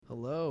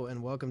Hello,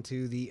 and welcome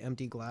to the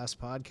Empty Glass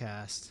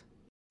Podcast.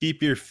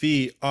 Keep your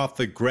feet off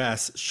the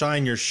grass,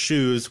 shine your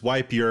shoes,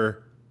 wipe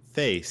your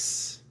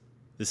face.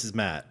 This is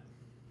Matt.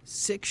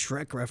 Sick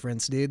Shrek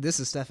reference, dude.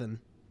 This is Stefan.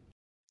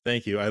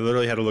 Thank you. I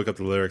literally had to look up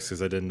the lyrics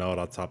because I didn't know it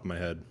off the top of my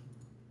head.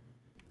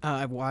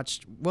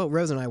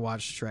 Rose and I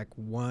watched Shrek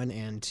 1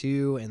 and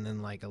 2, and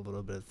then like a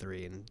little bit of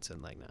 3, and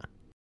said like, nah.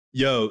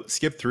 Yo,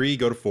 skip 3,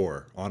 go to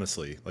 4,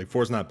 honestly. Like,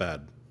 4's not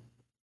bad.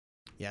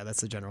 Yeah,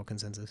 that's the general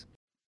consensus.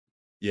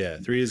 Yeah,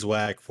 3 is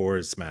whack, 4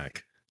 is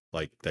smack.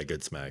 Like, that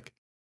good smack.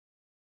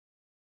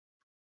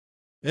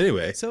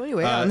 Anyway. On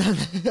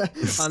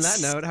that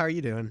note, how are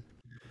you doing?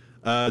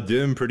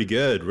 Doing pretty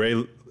good.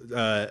 Ray,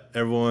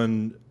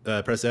 everyone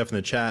press F in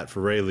the chat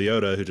for Ray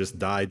Liotta, who just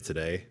died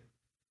today.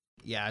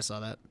 Yeah, I saw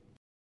that.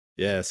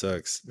 Yeah, it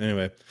sucks.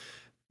 Anyway,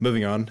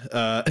 moving on.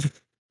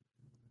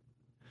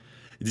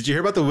 Did you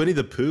hear about the Winnie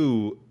the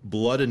Pooh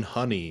Blood and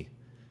Honey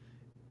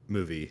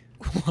movie?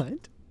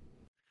 What?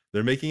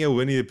 They're making a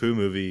Winnie the Pooh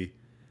movie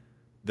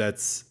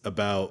that's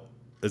about,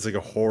 it's like a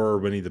horror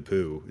Winnie the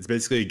Pooh. It's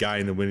basically a guy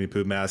in the Winnie the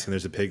Pooh mask and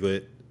there's a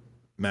piglet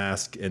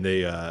mask and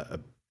they are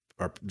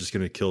just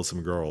going to kill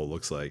some girl, it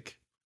looks like.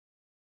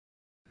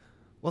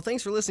 Well,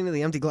 thanks for listening to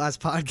the Empty Glass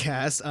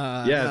Podcast.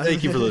 Yeah,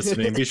 thank you for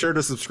listening. Be sure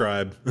to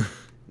subscribe.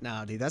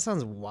 Nah, dude, that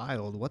sounds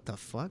wild. What the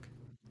fuck?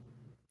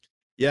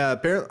 Yeah,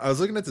 apparently, I was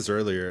looking at this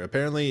earlier.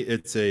 Apparently,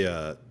 it's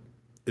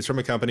from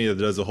a company that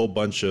does a whole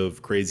bunch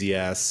of crazy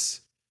ass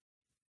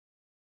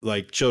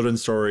like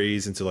children's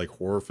stories into like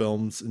horror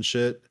films and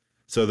shit.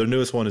 So their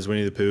newest one is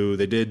Winnie the Pooh.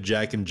 They did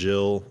Jack and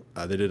Jill.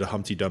 They did a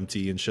Humpty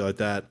Dumpty and shit like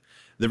that.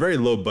 They're very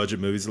low budget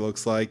movies, it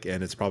looks like,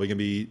 and it's probably gonna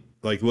be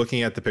like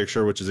looking at the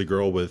picture, which is a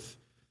girl with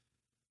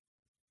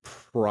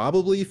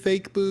probably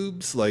fake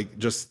boobs, like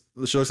just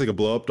she looks like a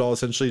blow up doll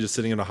essentially, just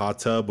sitting in a hot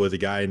tub with a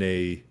guy in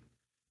a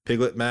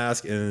piglet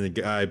mask and then the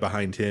guy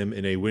behind him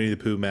in a Winnie the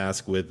Pooh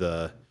mask with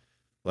a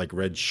like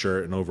red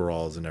shirt and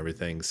overalls and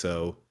everything.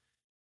 So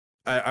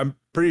I'm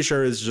pretty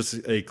sure it's just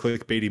a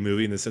clickbaity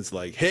movie in the sense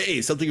like,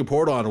 hey, something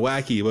important on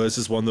wacky, but it's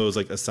just one of those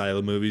like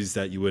asylum movies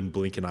that you wouldn't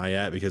blink an eye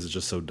at because it's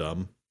just so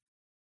dumb.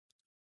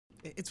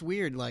 It's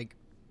weird, like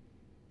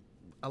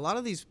a lot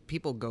of these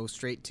people go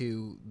straight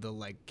to the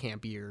like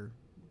campier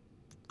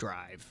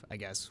drive, I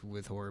guess,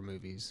 with horror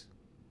movies.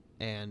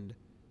 And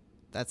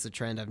that's the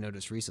trend I've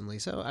noticed recently.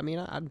 So, I mean,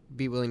 I'd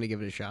be willing to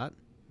give it a shot.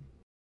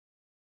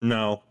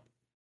 No.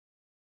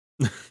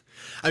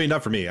 I mean,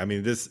 not for me. I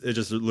mean, it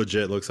just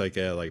legit looks like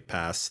a like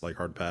pass, like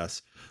hard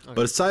pass. Okay.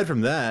 But aside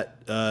from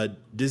that,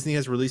 Disney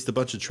has released a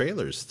bunch of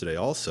trailers today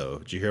also.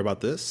 Did you hear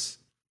about this?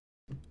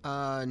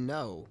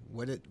 No.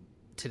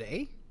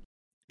 Today?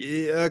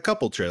 Yeah, a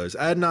couple trailers.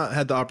 I had not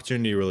had the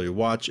opportunity to really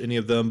watch any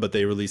of them, but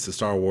they released the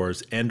Star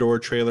Wars Andor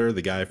trailer,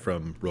 the guy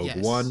from Rogue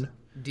One.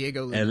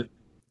 Diego Luna.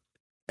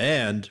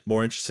 And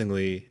more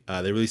interestingly,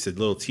 they released a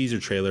little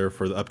teaser trailer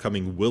for the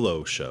upcoming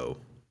Willow show.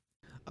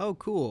 Oh,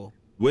 cool.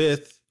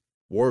 With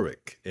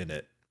Warwick in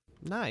it.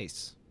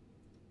 Nice.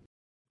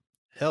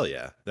 Hell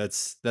yeah. That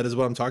is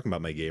what I'm talking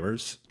about, my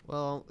gamers.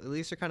 Well, at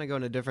least they're kind of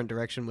going a different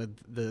direction with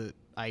the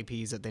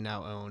IPs that they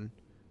now own.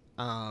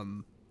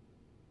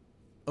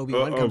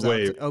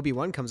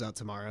 Obi-Wan comes out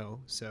tomorrow,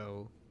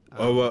 so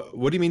what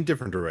do you mean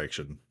different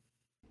direction?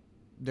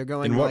 They're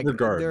going in what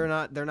regard?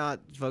 They're not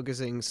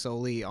focusing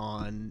solely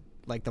on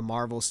like the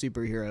Marvel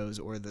superheroes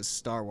or the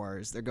Star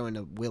Wars. They're going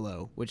to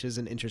Willow, which is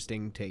an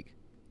interesting take.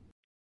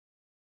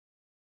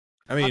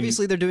 I mean,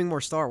 obviously they're doing more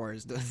Star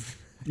Wars.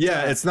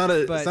 Yeah, it's not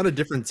a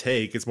different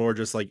take. It's more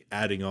just like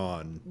adding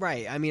on.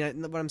 Right. I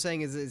mean, what I'm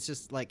saying is it's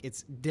just like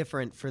it's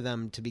different for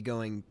them to be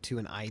going to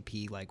an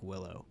IP like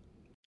Willow.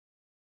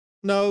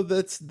 No,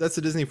 that's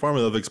a Disney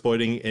formula of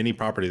exploiting any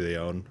property they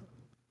own.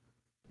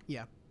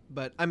 Yeah,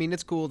 but I mean,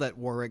 it's cool that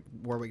Warwick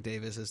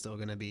Davis is still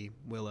going to be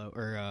Willow,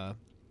 or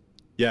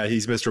yeah,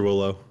 he's Mr.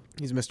 Willow.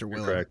 He's Mr.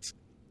 Willow. Correct.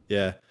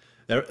 Yeah.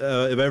 If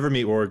I ever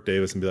meet Warwick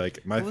Davis and be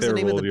like, my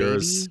favorite role of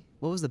yours.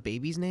 What was the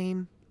baby's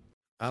name?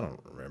 I don't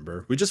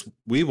remember.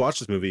 We watched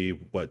this movie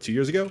 2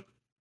 years ago.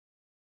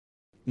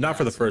 Not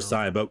for the first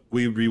time, but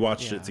we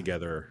rewatched it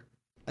together.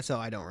 So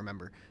I don't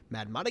remember.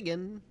 Mad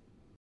Madigan.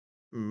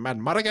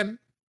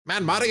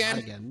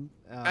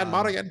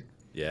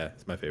 Yeah,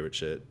 it's my favorite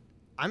shit.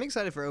 I'm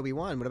excited for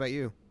Obi-Wan. What about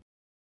you?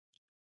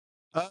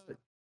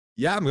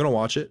 Yeah, I'm gonna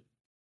watch it.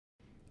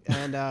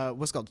 And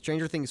what's it called?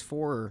 Stranger Things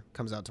 4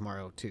 comes out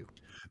tomorrow too.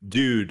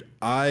 Dude,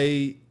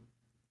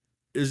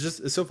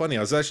 it's so funny. I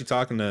was actually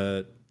talking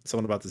to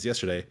someone about this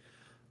yesterday.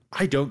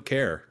 I don't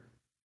care.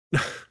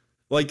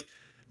 Like,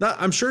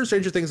 I'm sure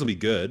Stranger Things will be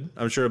good.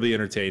 I'm sure it'll be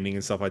entertaining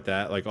and stuff like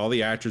that. Like all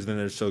the actors in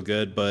it are so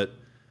good, but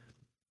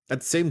at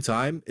the same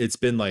time, it's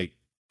been like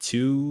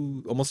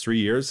almost 3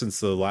 years since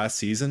the last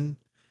season,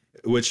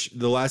 which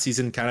the last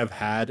season kind of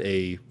had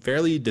a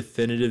fairly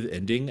definitive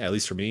ending, at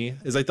least for me.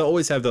 Is like they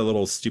always have that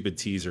little stupid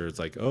teaser. It's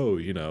like, oh,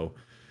 you know,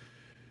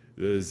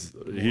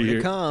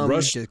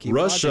 Russia.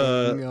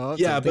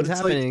 Yeah, but it's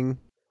happening. Like,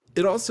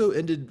 it also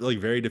ended like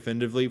very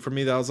definitively for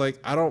me that I was like,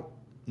 I don't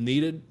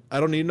need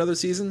another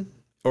season.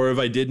 or if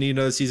I did need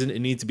another season, it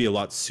needs to be a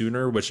lot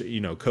sooner, which,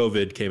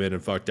 COVID came in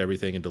and fucked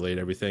everything and delayed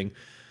everything.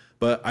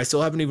 But I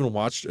still haven't even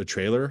watched a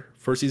trailer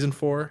for season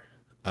 4.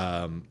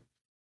 Um,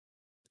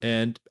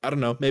 and I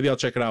don't know, maybe I'll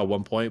check it out at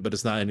one point, but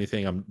it's not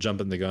anything I'm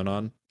jumping the gun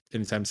on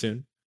anytime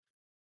soon.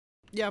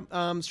 Yeah,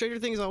 Stranger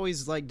Things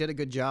always like did a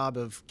good job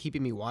of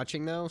keeping me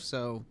watching though,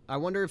 so I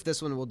wonder if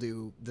this one will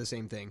do the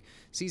same thing.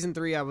 Season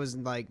 3 I was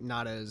like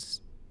not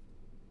as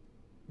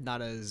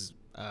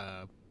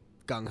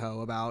gung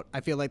ho about.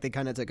 I feel like they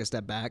kind of took a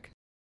step back.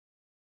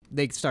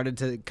 They started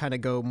to kind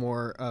of go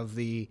more of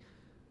the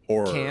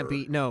Horror.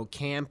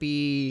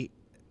 campy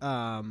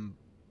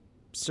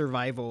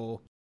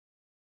survival.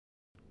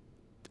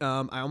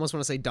 I almost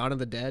want to say Dawn of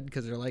the Dead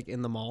because they're like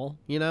in the mall,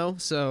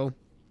 So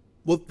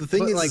Well, the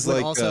thing is, like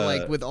with also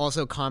like with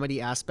also comedy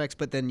aspects,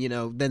 but then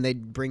then they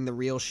bring the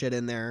real shit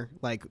in there,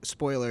 like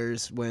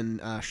spoilers when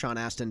Sean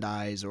Astin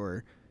dies,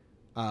 or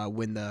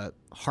when the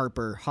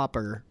Hopper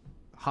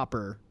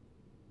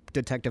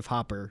Detective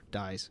Hopper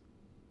dies.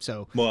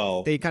 So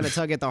well, they kind of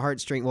tug at the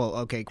heartstring. Well,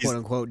 okay, quote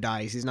unquote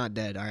dies. He's not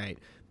dead. All right,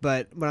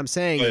 but what I'm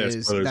saying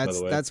is spoilers,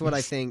 that's what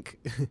I think.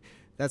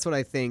 That's what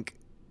I think.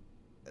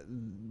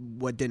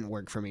 What didn't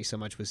work for me so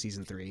much with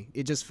season 3.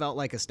 It just felt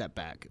like a step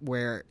back,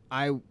 where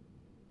I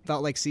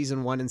felt like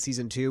season 1 and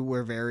season 2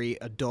 were very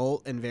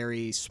adult and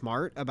very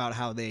smart about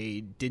how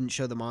they didn't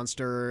show the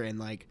monster, and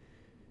like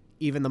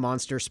even the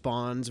monster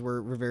spawns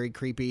were very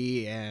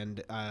creepy,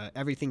 and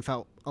everything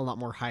felt a lot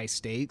more high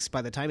stakes.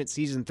 By the time it's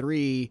season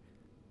 3,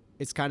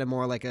 it's kind of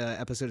more like a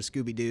episode of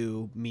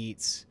Scooby-Doo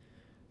meets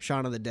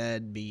Shaun of the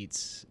Dead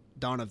meets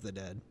Dawn of the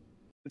Dead.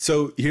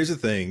 So here's the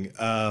thing.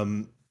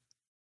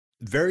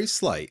 Very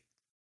slight.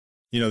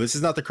 This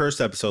is not the cursed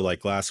episode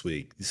like last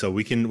week, so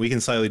we can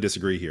slightly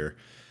disagree here.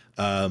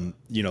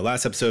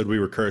 Last episode we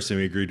were cursed and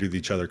we agreed with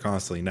each other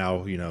constantly. Now,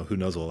 who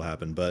knows what will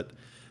happen, but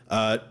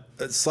a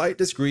slight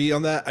disagree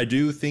on that. I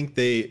do think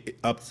they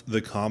upped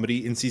the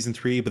comedy in season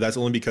 3, but that's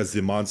only because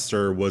the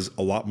monster was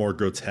a lot more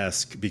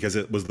grotesque, because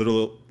it was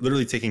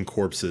literally taking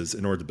corpses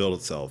in order to build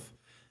itself.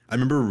 I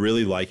remember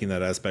really liking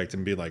that aspect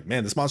and being like,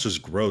 man, this monster's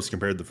gross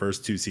compared to the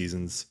first 2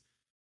 seasons.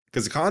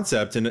 Because the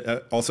concept, and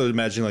also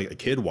imagining like a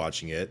kid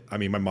watching it. I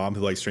mean, my mom,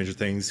 who likes Stranger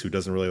Things, who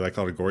doesn't really like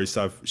a lot of gory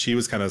stuff, she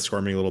was kind of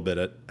squirming a little bit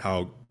at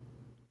how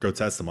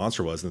grotesque the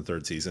monster was in the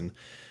 3rd season.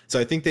 So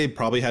I think they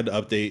probably had to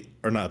up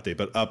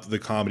the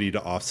comedy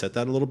to offset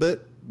that a little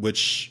bit,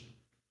 which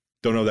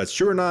don't know if that's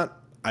true or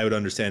not. I would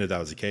understand if that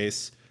was the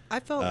case.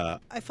 I felt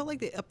like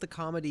they upped the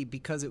comedy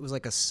because it was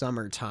like a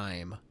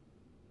summertime.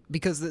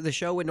 Because the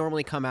show would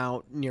normally come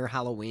out near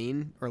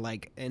Halloween or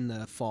like in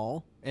the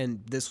fall, and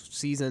this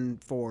season,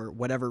 for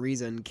whatever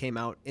reason, came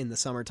out in the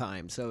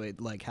summertime, so it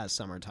like has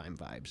summertime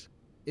vibes.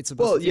 It's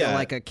supposed to feel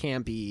like a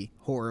campy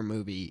horror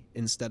movie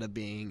instead of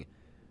being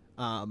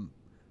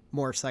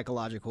more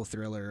psychological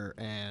thriller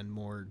and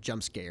more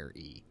jump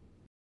scare-y.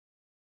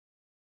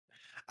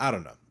 I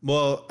don't know.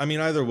 Well, I mean,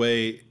 either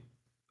way,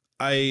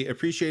 I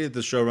appreciated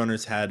the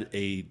showrunners had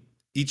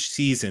each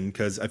season,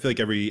 because I feel like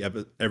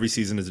every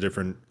season is a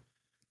different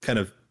kind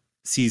of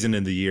season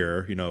in the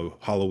year,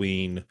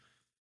 Halloween,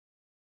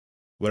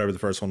 whatever the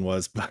first one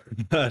was,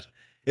 but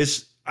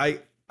it's I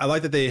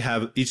like that they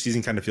have each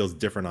season kind of feels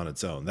different on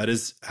its own. That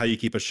is how you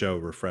keep a show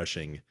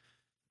refreshing.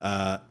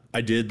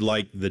 I did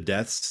like the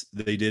deaths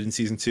they did in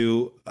season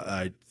 2.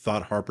 I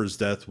thought Harper's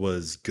death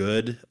was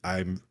good.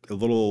 I'm a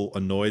little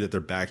annoyed that they're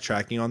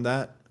backtracking on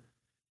that,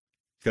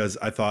 because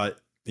I thought,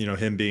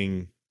 him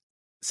being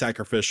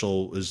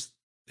sacrificial is,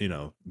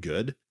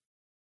 good.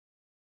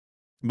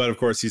 But of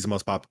course, he's one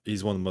of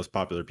the most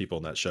popular people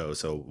in that show,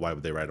 so why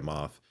would they write him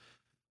off?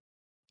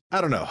 I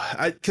don't know.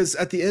 Because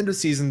at the end of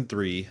season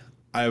 3,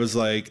 I was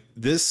like,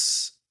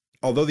 this,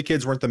 although the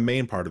kids weren't the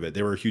main part of it,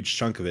 they were a huge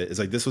chunk of it. It's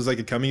like, this was like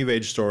a coming of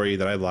age story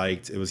that I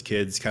liked. It was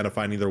kids kind of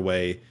finding their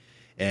way.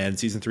 And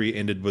season 3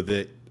 ended with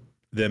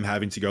them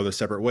having to go their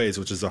separate ways,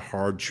 which is a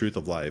hard truth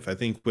of life. I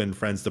think when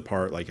friends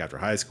depart, like after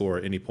high school or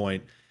at any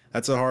point,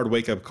 that's a hard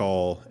wake up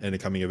call and a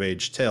coming of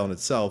age tale in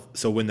itself.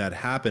 So when that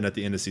happened at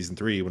the end of season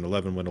 3, when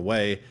 11 went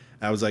away,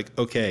 I was like,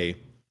 okay,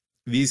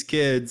 these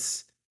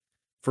kids,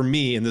 for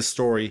me in this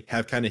story,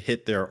 have kind of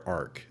hit their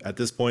arc. At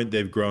this point,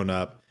 they've grown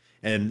up.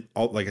 And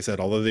like I said,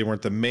 although they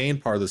weren't the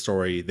main part of the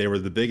story, they were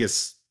the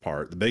biggest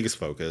part, the biggest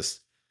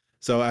focus.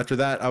 So after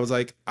that, I was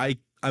like,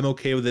 I'm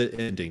okay with it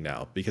ending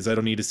now, because I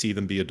don't need to see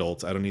them be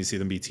adults. I don't need to see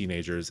them be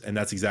teenagers. And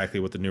that's exactly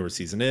what the newer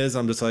season is.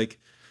 I'm just like,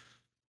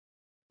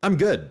 I'm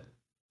good.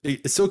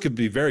 It still could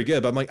be very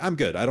good, but I'm like, I'm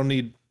good. I don't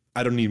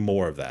need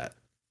more of that.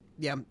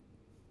 Yeah,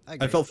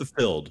 I felt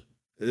fulfilled,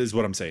 is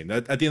what I'm saying.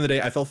 At the end of the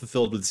day, I felt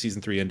fulfilled with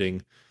season 3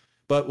 ending,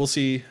 but we'll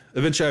see.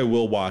 Eventually I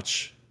will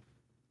watch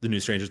the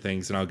new Stranger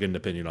Things and I'll get an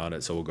opinion on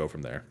it. So we'll go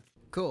from there.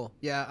 Cool.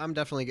 Yeah, I'm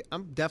definitely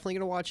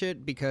gonna watch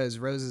it, because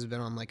Rose has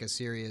been on like a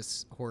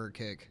serious horror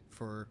kick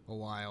for a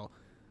while.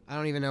 I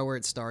don't even know where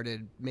it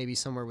started. Maybe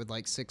somewhere with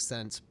like Sixth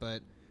Sense,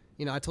 but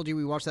I told you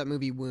we watched that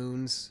movie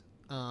Wounds.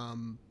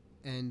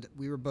 And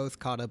we were both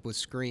caught up with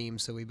Scream,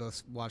 so we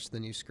both watched the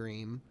new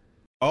Scream.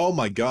 Oh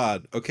my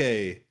God.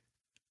 Okay.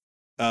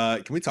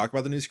 Can we talk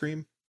about the new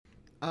Scream?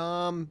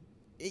 Um,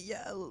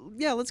 yeah,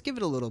 yeah. Let's give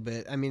it a little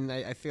bit. I mean,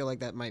 I feel like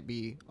that might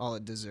be all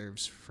it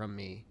deserves from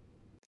me.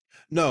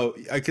 No,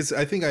 because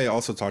I think I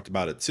also talked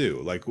about it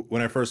too. Like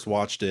when I first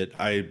watched it,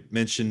 I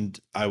mentioned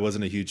I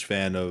wasn't a huge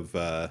fan of.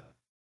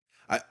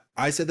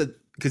 I said that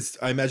because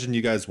I imagine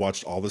you guys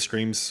watched all the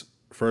Screams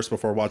first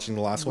before watching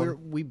the last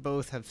one. We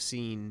both have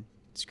seen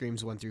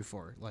Screams 1 through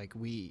 4. Like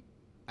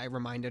I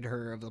reminded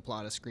her of the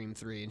plot of Scream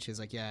 3, and she was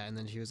like, "Yeah." And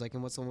then she was like,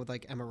 "And what's the one with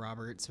like Emma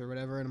Roberts or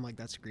whatever?" And I'm like,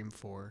 "That's Scream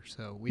 4."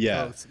 So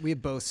Yeah. we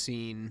had both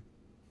seen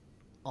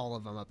all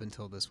of them up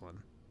until this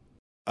one.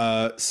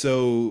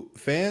 So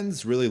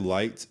fans really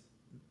liked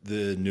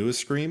the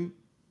newest Scream,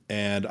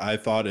 and I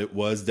thought it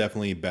was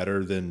definitely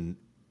better than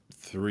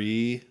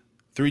three.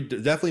 Three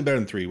definitely better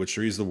than three, which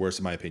three is the worst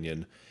in my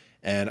opinion.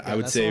 And I Yeah,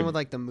 would that's the say, one with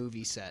like the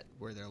movie set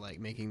where they're like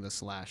making the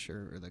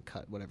slasher or the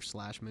cut whatever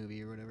slash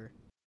movie or whatever.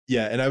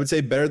 yeah, and I would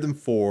say better than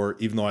four,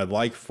 even though I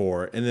like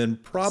four, and then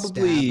Stab.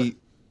 probably,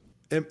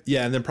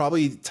 yeah, and then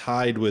probably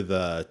tied with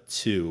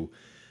two.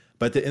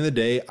 But at the end of the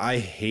day, I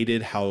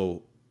hated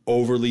how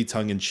overly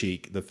tongue in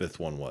cheek the fifth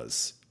one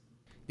was.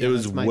 It Yeah,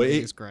 was that's my way,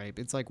 biggest gripe.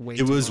 It's like way it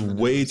too was on the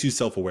way nose. too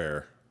self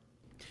aware.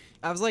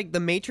 I was like, The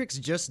Matrix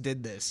just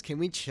did this. Can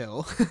we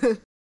chill?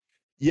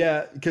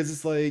 Yeah, because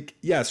it's like,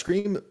 yeah,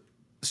 Scream,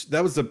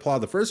 that was the plot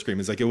of the first Scream.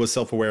 It's like it was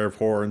self aware of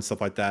horror and stuff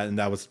like that, and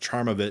that was the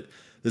charm of it.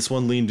 This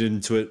one leaned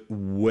into it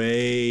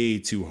way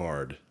too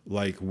hard,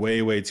 like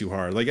way too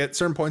hard. Like at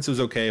certain points it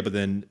was okay, but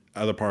then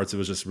other parts it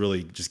was just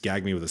really just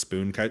gag me with a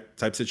spoon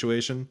type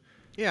situation.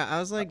 Yeah, I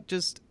was like,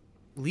 just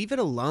leave it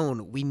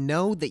alone. We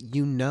know that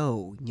you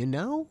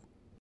know?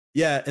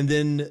 Yeah, and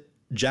then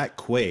Jack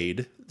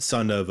Quaid,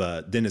 son of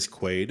Dennis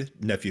Quaid,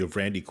 nephew of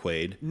Randy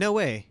Quaid. No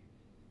way.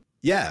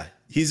 Yeah,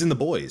 he's in The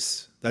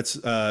Boys. That's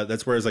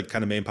where his like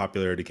kind of main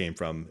popularity came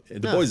from.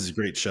 The Huh. Boys is a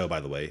great show, by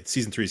the way.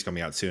 Season 3 is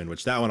coming out soon,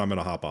 which that one I'm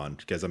gonna hop on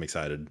because I'm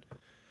excited.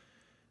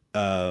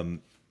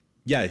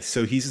 Yeah,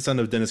 so he's the son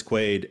of Dennis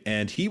Quaid,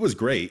 and he was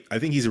great. I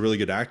think he's a really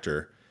good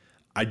actor.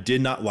 I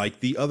did not like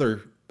the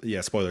other.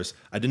 Yeah, spoilers.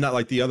 I did not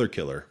like the other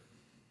killer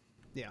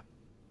Yeah.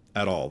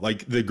 at all.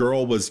 Like the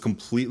girl was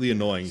completely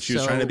annoying. She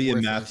was So trying to be a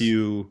worthless.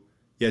 Matthew.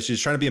 Yeah, she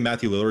was trying to be a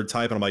Matthew Lillard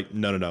type, and I'm like,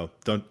 no,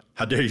 don't.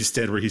 How dare you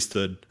stand where he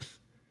stood?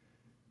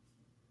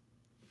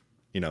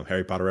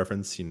 Harry Potter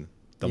reference. Yeah,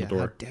 how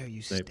Dumbledore. dare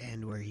you Snape.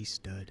 stand where he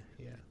stood?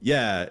 Yeah.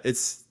 Yeah,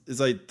 it's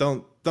like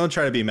don't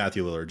try to be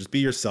Matthew Lillard. Just be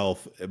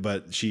yourself.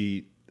 But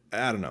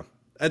I don't know.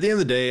 At the end of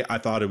the day, I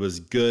thought it was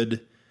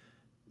good,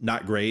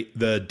 not great.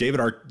 The David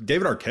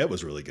Arquette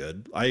was really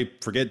good. I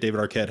forget David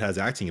Arquette has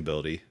acting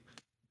ability,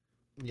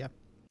 Yeah.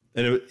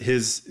 and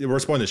we're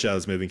spoiling the shit out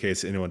of this movie in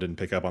case anyone didn't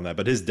pick up on that.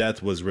 But his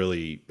death was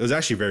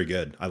actually very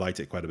good. I liked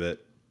it quite a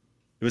bit.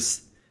 It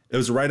was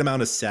the right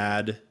amount of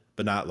sad,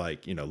 but not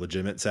like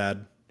legitimate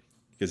sad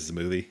because it's a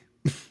movie.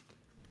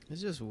 It's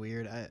just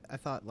weird. I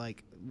thought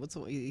like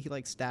he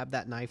like stabbed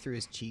that knife through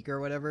his cheek or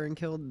whatever and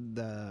killed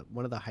the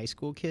one of the high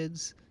school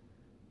kids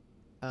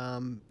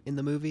in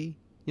the movie.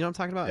 You know what I'm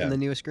talking about? Yeah. In the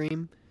newest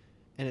Scream.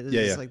 And it was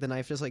Yeah, just yeah. like the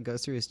knife just like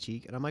goes through his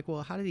cheek and I'm like,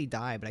 "Well, how did he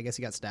die?" But I guess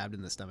he got stabbed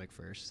in the stomach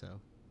first, so.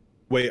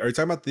 Wait, are you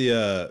talking about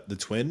the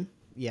twin?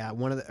 Yeah,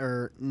 one of the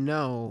or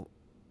no.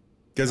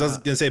 Because I was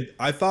gonna say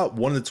I thought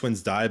one of the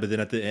twins died, but then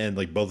at the end,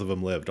 like both of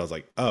them lived. I was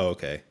like, oh,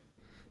 okay.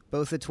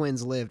 Both the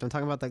twins lived. I'm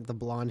talking about like the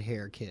blonde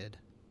hair kid.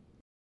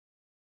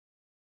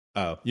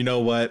 Oh, you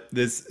know what?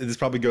 This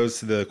probably goes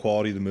to the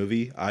quality of the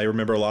movie. I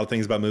remember a lot of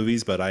things about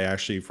movies, but I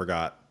actually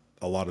forgot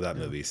a lot of that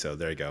Yeah. movie. So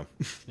there you go.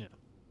 Yeah.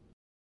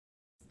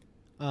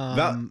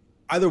 About,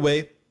 either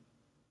way,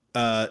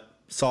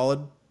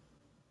 solid.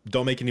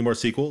 Don't make any more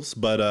sequels,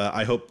 but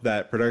I hope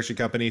that production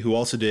company who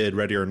also did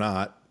Ready or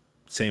Not,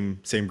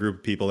 same group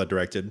of people that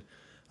directed.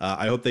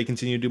 I hope they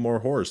continue to do more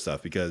horror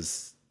stuff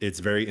because it's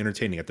very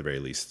entertaining at the very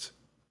least.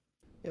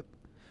 Yep.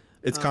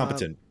 It's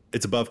competent.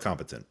 It's above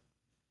competent.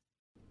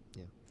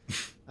 Yeah.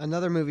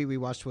 Another movie we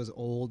watched was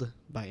Old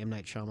by M.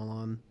 Night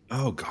Shyamalan.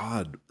 Oh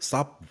God!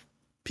 Stop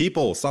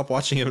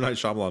watching M. Night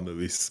Shyamalan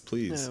movies,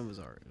 please. It was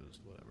alright. It was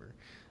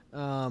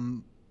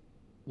whatever.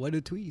 What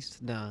a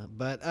twist. Nah,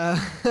 but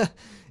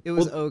it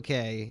was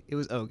okay. It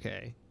was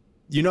okay.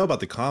 You know about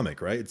the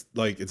comic, right? It's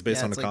based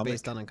Yeah, on it's a like comic.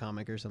 based on a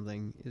comic or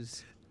something.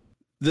 Is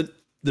The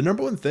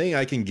number one thing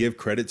I can give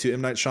credit to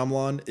M. Night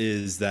Shyamalan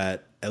is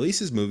that at least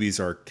his movies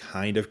are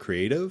kind of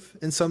creative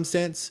in some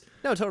sense.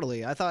 no,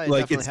 totally. I thought it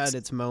Like, definitely it's- had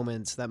its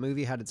moments. That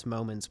movie had its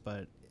moments,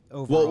 but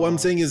overall, Well, what I'm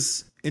saying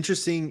is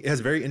interesting. It has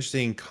very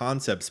interesting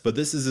concepts, but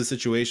this is a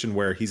situation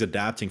where he's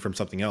adapting from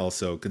something else.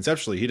 So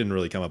conceptually, he didn't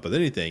really come up with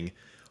anything.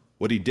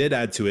 What he did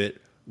add to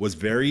it was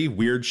very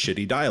weird,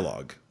 shitty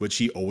dialogue, which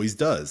he always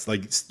does.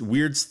 Like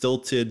weird,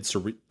 stilted,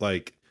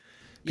 like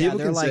yeah, people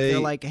can say, they're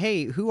like,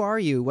 hey, who are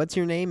you? What's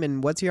your name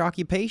and what's your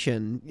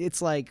occupation?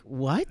 It's like,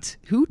 what?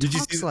 Who Did you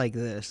see talks the- like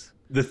this?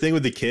 the thing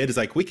with the kid is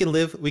like we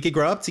could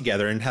grow up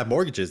together and have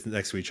mortgages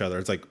next to each other.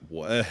 It's like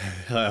what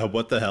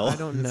what the hell I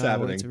don't is know.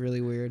 happening? It's really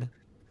weird.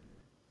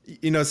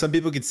 Some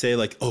people could say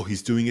like, oh,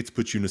 he's doing it to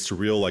put you in a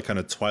surreal like kind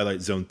of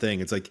Twilight Zone thing.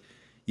 It's like,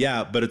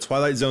 yeah, but a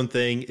Twilight Zone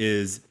thing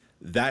is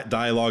that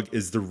dialogue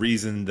is the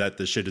reason that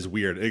the shit is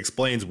weird. It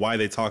explains why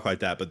they talk like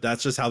that, but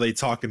that's just how they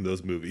talk in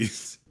those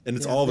movies. And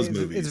it's Yeah, all of his it's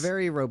movies.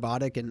 very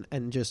robotic and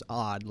just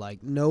odd.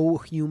 Like no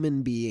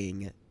human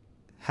being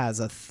has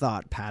a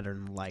thought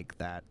pattern like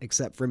that,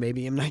 except for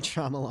maybe M. Night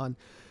Shyamalan.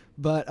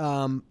 But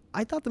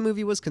I thought the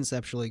movie was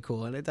conceptually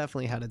cool, and it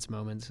definitely had its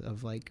moments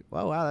of like,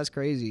 oh wow, that's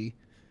crazy.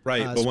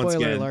 Right, but once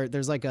Spoiler again, alert: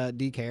 there's like a,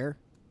 do you care?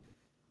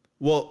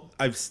 well,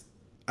 You seen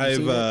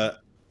it?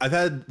 I've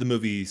had the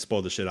movie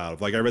spoiled the shit out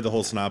of. Like I read the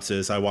whole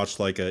synopsis. I watched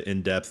like a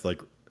in-depth like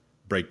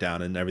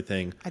breakdown and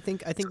everything. I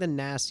think the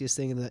nastiest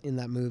thing in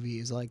that movie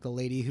is like the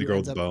lady The who girl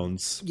ends with up, the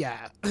bones.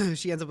 yeah,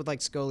 she ends up with like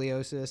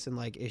scoliosis and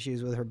like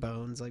issues with her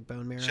bones, like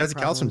bone marrow She has a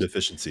calcium problems.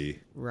 deficiency.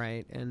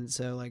 Right. And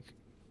so like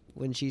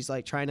when she's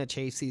like trying to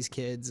chase these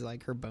kids,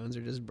 like her bones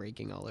are just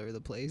breaking all over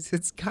the place.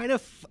 It's kind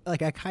of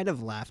like I kind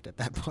of laughed at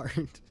that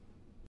part.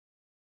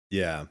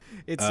 Yeah.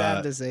 It's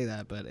sad to say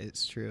that, but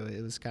it's true.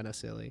 It was kind of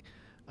silly.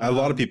 A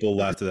lot of people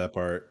laughed at that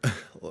part.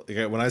 Like,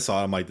 when I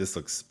saw it, I'm like, this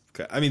looks.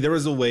 I mean, there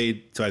was a way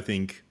to, I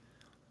think,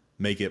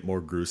 make it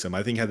more gruesome.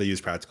 I think had they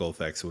used practical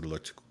effects, it would have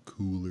looked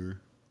cooler.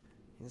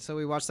 So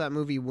we watched that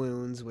movie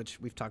Wounds, which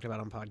we've talked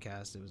about on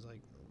podcast. It was like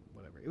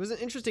whatever. It was an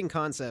interesting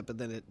concept, but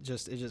then it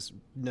just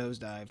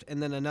nosedived.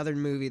 And then another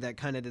movie that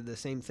kind of did the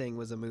same thing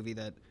was a movie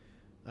that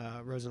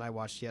Rose and I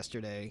watched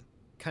yesterday,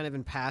 kind of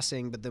in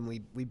passing, but then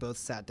we both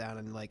sat down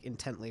and like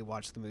intently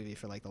watched the movie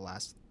for like the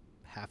last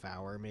half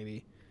hour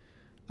maybe.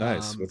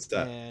 Nice. What's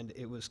that? And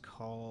it was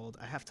called,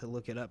 I have to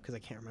look it up because I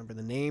can't remember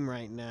the name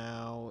right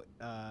now.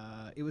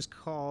 It was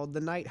called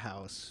The Night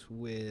House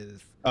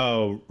with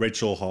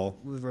Rachel Hall.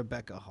 with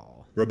Rebecca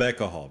Hall.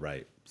 Rebecca Hall,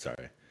 right.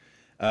 Sorry.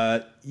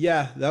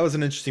 Yeah, that was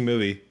an interesting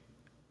movie.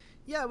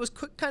 Yeah, it was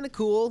kind of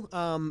cool.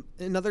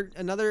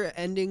 Another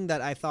ending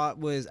that I thought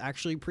was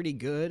actually pretty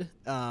good,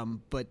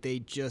 but they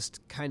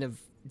just kind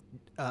of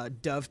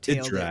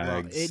dovetailed It wrong.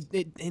 drags.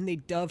 And they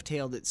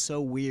dovetailed it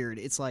so weird.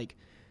 It's like,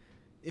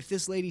 if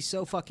this lady's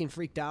so fucking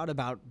freaked out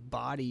about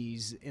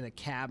bodies in a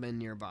cabin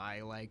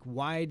nearby, like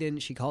why didn't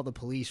she call the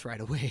police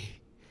right away?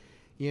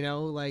 You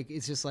know, like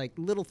it's just like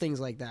little things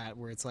like that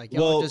where it's like,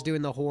 y'all are just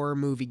doing the horror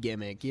movie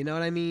gimmick. You know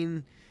what I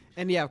mean?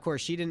 And yeah, of course,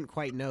 she didn't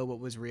quite know what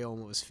was real and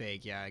what was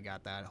fake. Yeah, I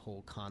got that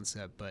whole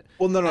concept. But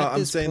Well, no, at I'm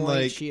this saying point,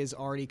 like she has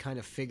already kind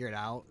of figured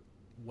out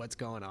what's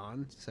going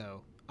on.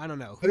 So I don't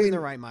know. I Who in mean- their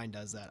right mind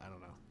does that? I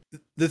don't know.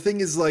 the thing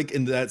is, like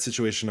in that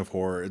situation of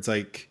horror, it's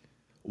like,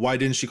 why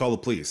didn't she call the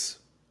police?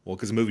 Well,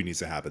 because the movie needs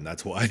to happen.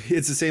 That's why.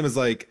 It's the same as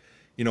like,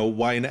 you know,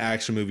 why in an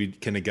action movie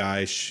can a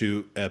guy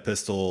shoot a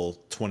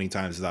pistol 20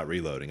 times without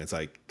reloading? It's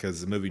like because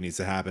the movie needs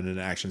to happen and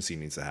an action scene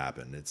needs to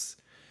happen.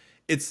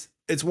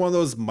 It's one of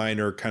those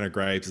minor kind of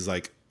gripes. Is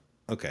like,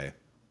 okay.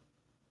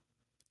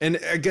 And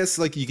I guess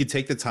like you could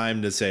take the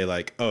time to say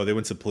like, oh, they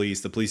went to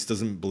police. The police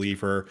doesn't believe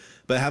her.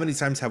 But how many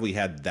times have we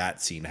had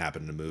that scene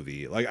happen in a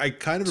movie? Like I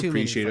kind of Too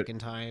many appreciate it. fucking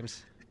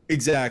times.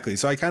 Exactly.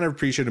 So I kind of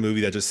appreciate a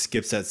movie that just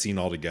skips that scene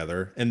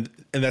altogether. And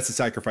that's the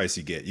sacrifice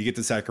you get. You get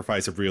the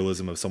sacrifice of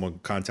realism of someone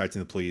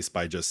contacting the police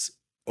by just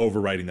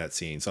overwriting that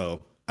scene.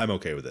 So I'm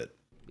okay with it.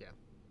 Yeah.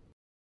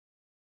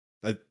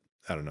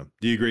 I don't know.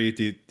 Do you agree?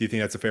 Do you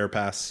think that's a fair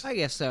pass? I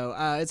guess so.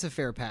 It's a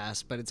fair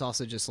pass, but it's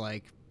also just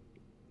like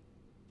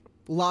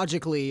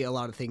logically, a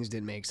lot of things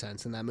didn't make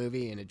sense in that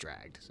movie, and it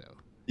dragged. So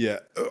Yeah.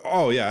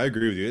 Oh yeah, I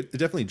agree with you. It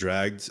definitely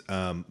dragged.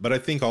 But I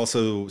think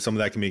also some of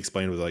that can be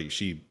explained with like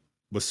she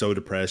was so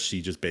depressed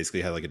she just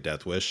basically had like a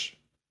death wish.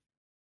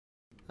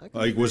 that could be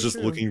Like was very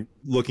just true.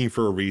 looking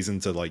for a reason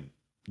to like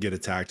get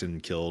attacked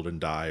and killed and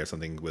die or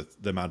something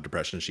with the amount of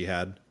depression she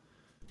had.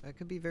 That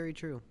could be very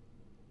true.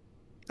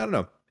 I don't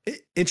know.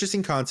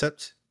 Interesting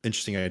concept,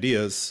 interesting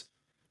ideas.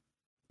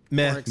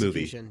 Meh Poor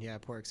movie. execution. Yeah,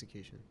 poor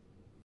execution.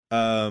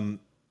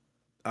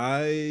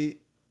 I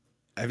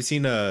have you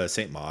seen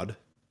Saint Maud?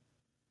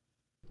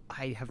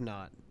 I have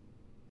not.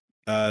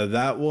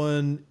 That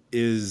one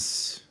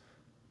is,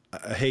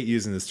 I hate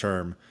using this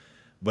term,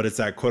 but it's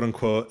that quote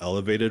unquote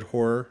elevated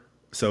horror.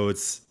 So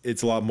it's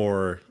a lot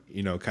more,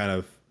 you know, kind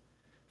of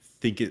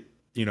think it,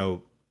 you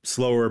know,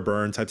 slower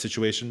burn type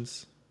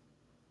situations.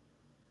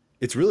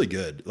 It's really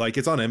good. Like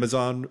it's on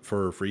Amazon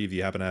for free if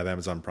you happen to have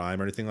Amazon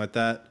Prime or anything like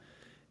that.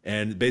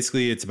 And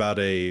basically it's about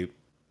a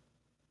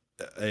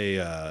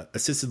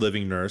assisted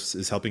living nurse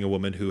is helping a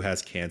woman who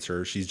has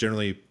cancer. She's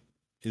generally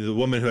the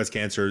woman who has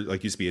cancer,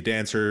 like used to be a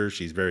dancer.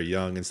 She's very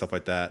young and stuff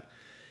like that.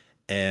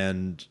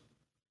 And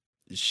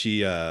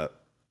she's a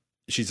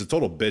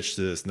total bitch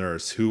to this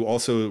nurse who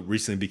also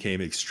recently became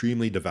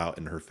extremely devout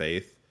in her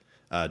faith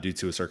due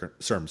to a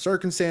certain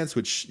circumstance,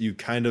 which they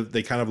kind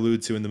of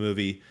allude to in the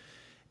movie.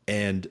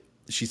 And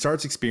she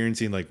starts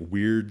experiencing like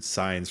weird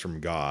signs from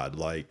God,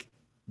 like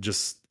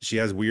just she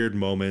has weird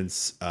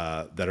moments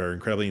that are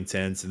incredibly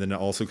intense, and then it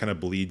also kind of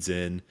bleeds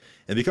in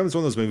and becomes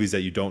one of those movies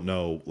that you don't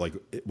know like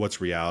what's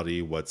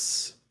reality,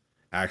 what's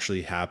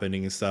actually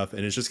happening and stuff.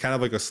 And it's just kind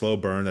of like a slow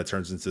burn that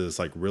turns into this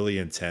like really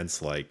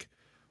intense like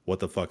what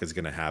the fuck is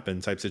going to happen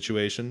type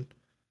situation.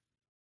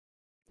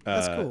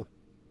 That's cool.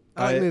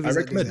 I like movies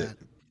that do recommend it.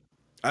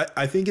 that.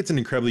 I think it's an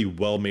incredibly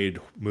well made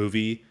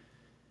movie,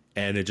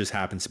 and it just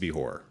happens to be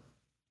horror.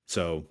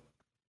 So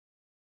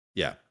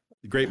yeah,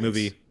 great Nice.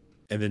 movie,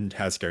 and then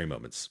has scary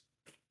moments.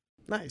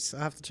 Nice. I'll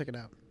have to check it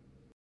out.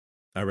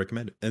 I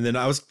recommend it. And then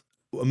a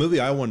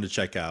movie I wanted to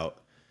check out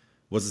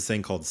was this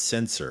thing called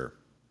Censor,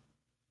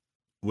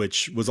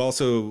 which was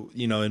also,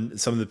 and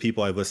some of the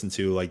people I've listened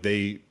to, like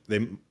they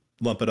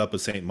lump it up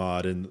with Saint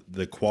Maud and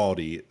the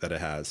quality that it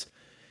has.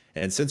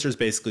 And Censor is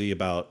basically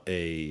about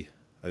a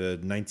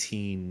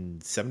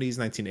 1970s,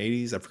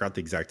 1980s. I forgot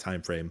the exact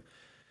time frame.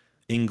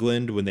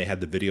 England when they had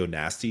the video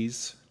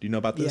nasties. Do you know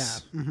about Yeah.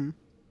 this?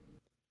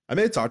 I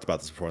may have talked about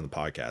this before on the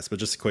podcast, but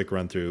just a quick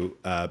run through.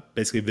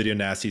 Basically, video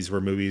nasties were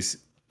movies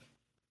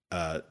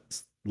uh,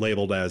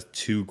 labeled as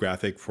too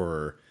graphic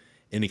for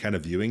any kind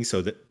of viewing.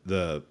 So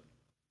the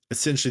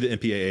essentially the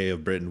MPAA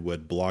of Britain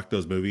would block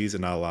those movies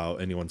and not allow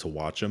anyone to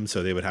watch them.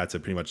 So they would have to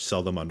pretty much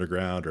sell them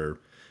underground or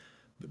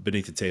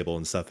beneath the table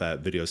and stuff at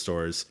video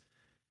stores.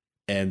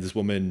 And this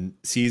woman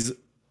sees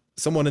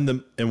someone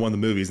in one of the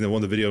movies, and then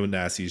one of the video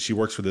nasties. She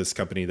works for this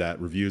company that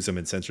reviews them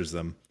and censors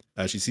them.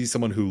 She sees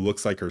someone who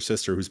looks like her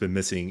sister, who's been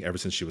missing ever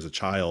since she was a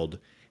child,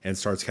 and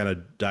starts kind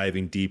of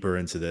diving deeper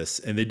into this.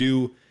 And they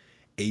do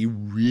a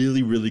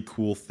really, really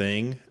cool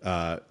thing,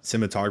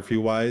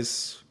 cinematography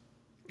wise.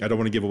 I don't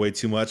want to give away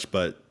too much,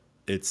 but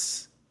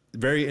it's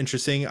very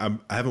interesting. I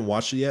haven't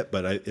watched it yet,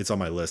 but it's on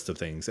my list of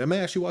things. I may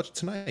actually watch it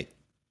tonight.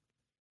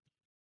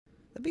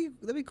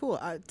 That'd be cool.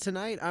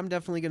 Tonight, I'm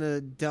definitely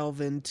gonna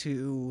delve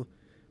into.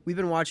 We've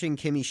been watching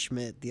Kimmy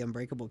Schmidt, the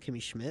Unbreakable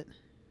Kimmy Schmidt.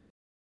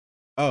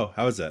 Oh,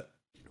 how is that?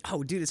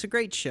 Oh, dude, it's a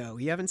great show.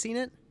 You haven't seen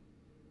it?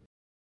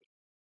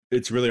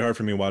 It's really hard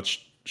for me to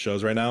watch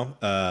shows right now.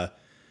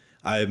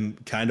 I'm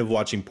kind of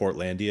watching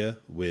Portlandia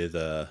with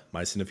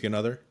my significant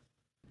other.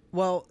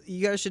 Well,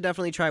 you guys should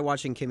definitely try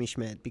watching Kimmy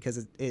Schmidt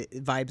because it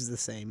vibes the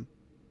same.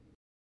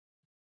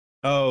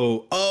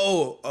 Oh!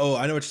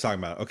 I know what you're talking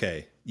about.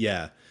 Okay,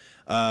 yeah.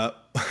 I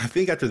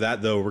think after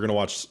that though, we're gonna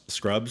watch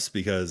Scrubs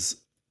because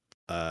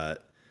uh,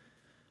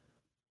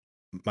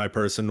 my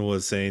person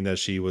was saying that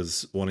she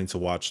was wanting to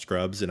watch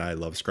Scrubs, and I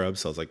love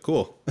Scrubs. So I was like,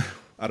 cool.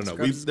 I don't know.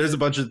 Scrubs is There's a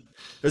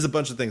good.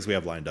 bunch of things we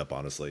have lined up,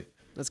 honestly.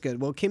 That's good.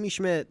 Well, Kimmy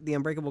Schmidt, the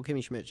Unbreakable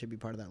Kimmy Schmidt, should be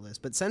part of that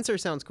list. But Censor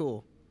sounds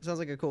cool. It sounds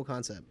like a cool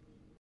concept.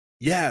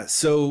 Yeah.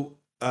 So,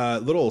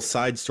 little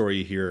side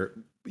story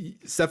here.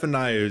 Steph and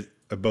I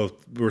are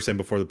both, we were saying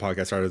before the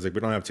podcast started, I was like, we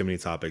don't have too many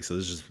topics. So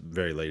this is just a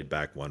very laid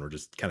back one. We're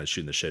just kind of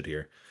shooting the shit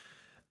here.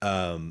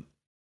 Um,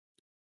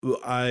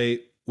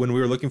 when we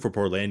were looking for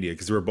Portlandia,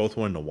 because we were both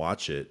wanting to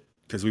watch it,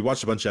 because we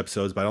watched a bunch of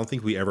episodes, but I don't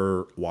think we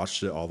ever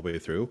watched it all the way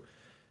through.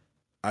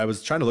 I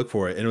was trying to look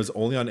for it, and it was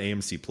only on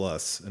AMC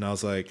Plus, and I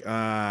was like,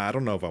 I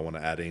don't know if I want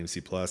to add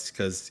AMC Plus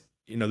because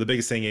the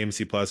biggest thing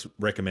AMC Plus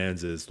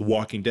recommends is The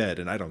Walking Dead,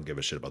 and I don't give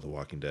a shit about The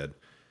Walking Dead.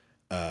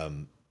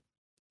 Um,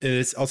 and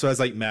it also has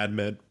like Mad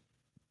Men.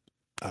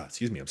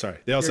 Excuse me, I'm sorry.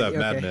 They also have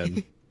You're Mad okay.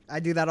 Men. I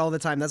do that all the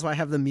time. That's why I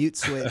have the mute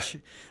switch.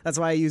 That's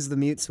why I use the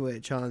mute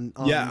switch on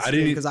Yeah, I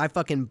didn't. because I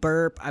fucking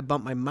burp, I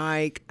bump my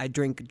mic, I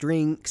drink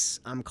drinks,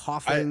 I'm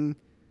coughing.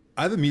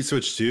 I have a mute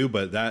switch too,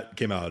 but that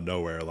came out of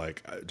nowhere,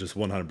 like just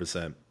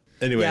 100%.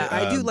 Anyway, Yeah,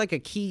 I do like a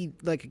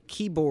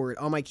keyboard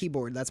on my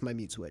keyboard. That's my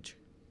mute switch.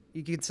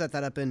 You can set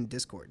that up in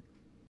Discord.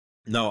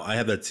 no, I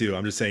have that too.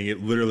 I'm just saying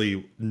it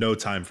literally no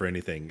time for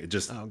anything. It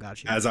just Oh,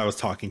 got you. as I was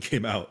talking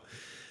came out.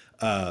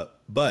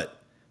 But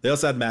they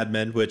also had Mad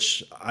Men,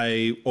 which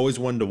I always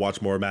wanted to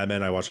watch more Mad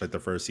Men. I watched like the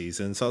first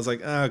season, so I was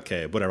like,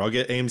 okay, whatever. I'll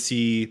get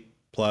AMC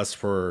Plus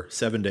for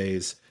 7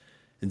 days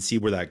and see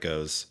where that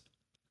goes.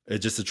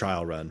 It's just a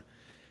trial run,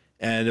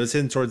 and it was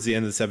hitting towards the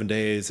end of the 7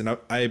 days, and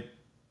I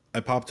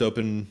popped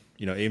open,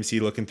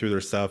 AMC, looking through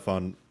their stuff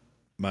on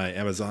my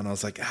Amazon. I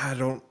was like,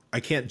 I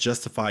can't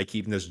justify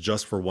keeping this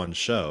just for one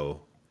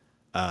show.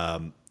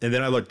 And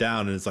then I looked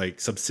down and it's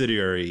like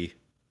subsidiary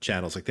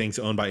channels, like things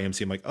owned by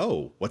AMC. I'm like,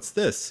 oh, what's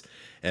this?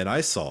 And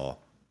I saw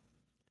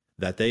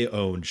that they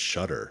own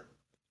Shudder,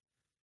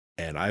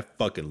 and I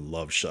fucking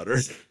love Shudder.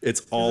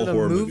 It's all Is it a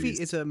horror movie? movies.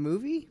 It's a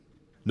movie?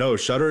 No,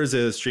 Shudder is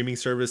a streaming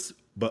service,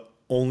 but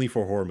only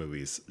for horror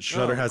movies.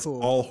 Shudder Oh, has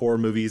cool. all horror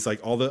movies, like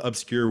all the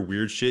obscure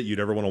weird shit you'd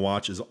ever want to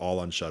watch is all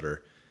on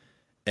Shudder.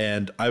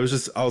 And I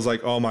was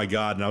like, oh my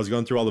god! And I was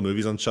going through all the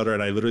movies on Shudder,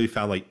 and I literally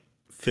found like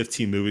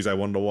 15 movies I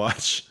wanted to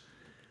watch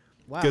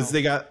Wow. because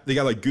they got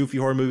like goofy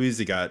horror movies,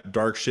 they got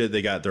dark shit,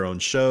 they got their own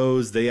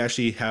shows, they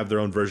actually have their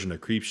own version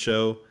of Creep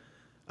Show,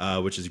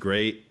 which is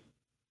great.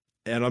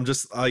 And I'm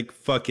just like,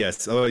 fuck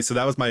yes. Oh, so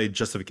that was my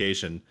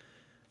justification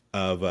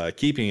of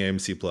keeping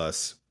AMC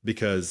Plus,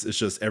 because it's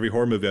just every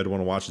horror movie I'd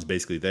want to watch is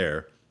basically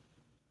there.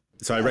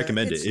 So I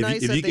recommend it. It's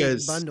nice If that you they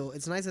guys bundle.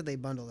 It's nice that they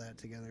bundle that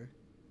together.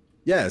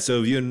 Yeah,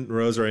 so if you and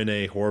Rose are in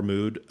a horror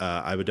mood,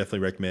 I would definitely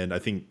recommend. I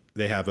think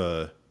they have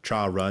a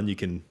trial run. You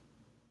can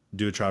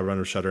do a trial run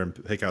of Shudder and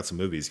pick out some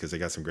movies because they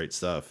got some great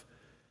stuff.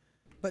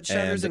 But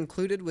Shudder's And-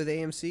 included with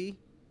AMC.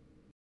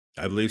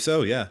 I believe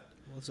so, yeah.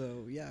 Well,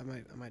 so yeah, I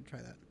might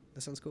try that.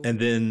 That sounds cool. And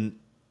then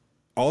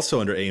also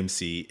under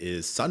AMC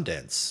is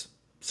Sundance.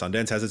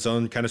 Sundance has its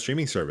own kind of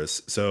streaming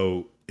service.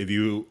 So if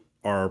you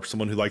are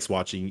someone who likes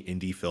watching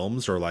indie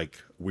films or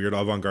like weird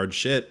avant-garde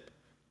shit,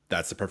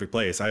 that's the perfect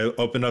place. I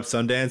opened up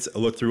Sundance, I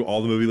looked through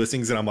all the movie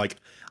listings, and I'm like,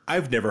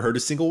 I've never heard a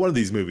single one of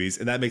these movies,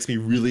 and that makes me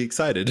really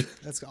excited.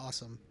 That's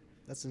awesome.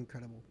 That's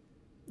incredible.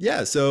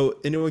 Yeah, so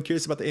anyone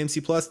curious about the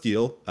AMC Plus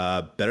deal,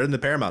 better than the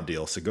Paramount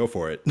deal, so go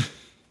for it.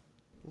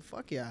 Well,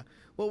 fuck yeah.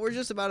 Well, we're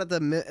just about at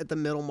the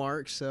middle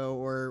mark, so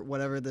or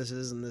whatever this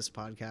is in this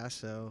podcast.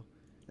 So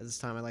at this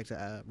time, I'd like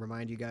to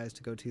remind you guys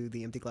to go to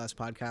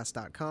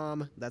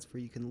theemptyglasspodcast.com. That's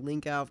where you can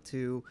link out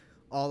to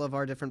all of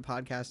our different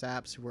podcast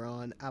apps. We're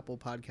on Apple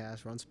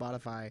Podcasts, we're on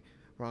Spotify,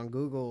 we're on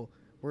Google.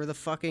 We're the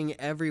fucking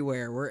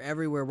everywhere. We're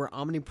everywhere. We're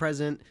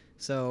omnipresent.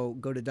 So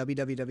go to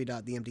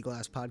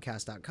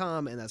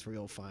www.theemptyglasspodcast.com, and that's where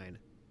you'll find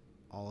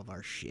all of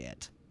our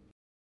shit.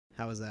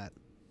 How was that?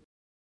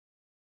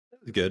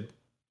 Good.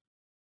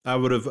 I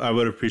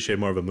would appreciate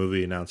more of a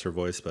movie announcer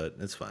voice, but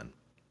it's fine.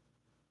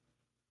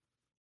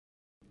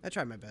 I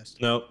tried my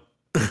best. No.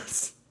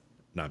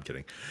 No, I'm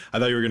kidding. I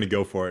thought you were going to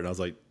go for it, and I was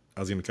going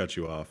to cut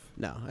you off.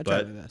 No, I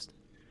tried my best.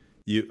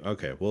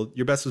 Okay. Well,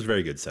 your best was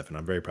very good, Stefan.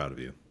 I'm very proud of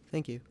you.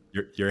 Thank you.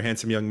 You're a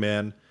handsome young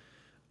man.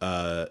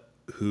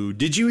 Who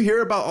did you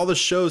hear about all the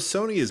shows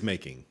Sony is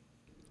making?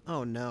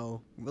 Oh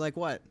no! Like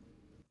what?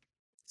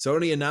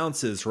 Sony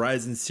announces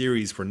Horizon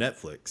series for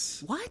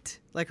Netflix. What?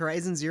 Like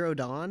Horizon Zero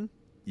Dawn?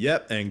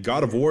 Yep, and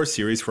God of War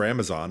series for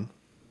Amazon.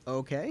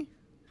 Okay.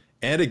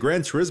 And a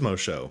Gran Turismo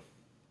show.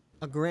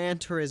 A Gran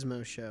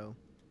Turismo show.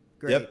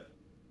 Great. Yep.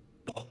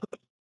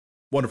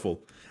 Wonderful.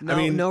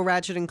 No, no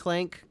Ratchet and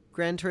Clank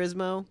Gran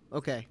Turismo.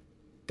 Okay,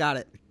 got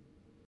it.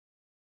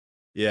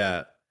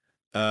 Yeah.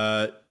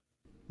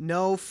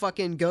 No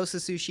fucking Ghost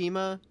of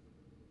Tsushima.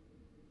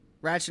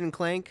 Ratchet and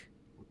Clank.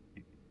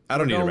 I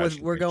don't need a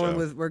Ratchet.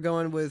 We're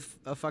going with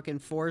a fucking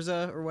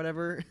Forza or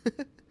whatever.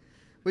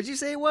 What'd you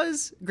say it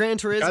was? Gran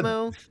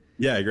Turismo?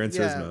 Yeah, Gran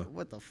Turismo.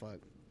 What the fuck?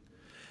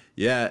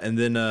 Yeah, and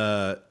then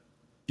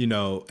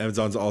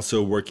Amazon's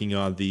also working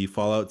on the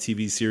Fallout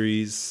TV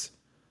series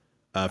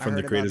from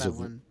the creators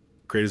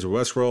of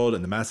Westworld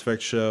and the Mass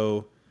Effect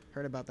show.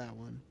 Heard about that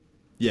one.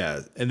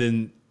 Yeah, and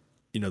then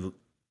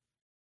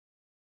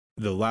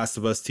the Last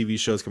of Us TV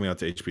show is coming out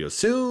to HBO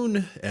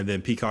soon, and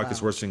then Peacock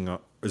is working on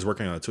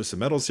a Twisted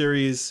Metal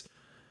series.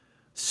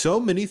 So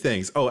many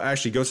things. Oh,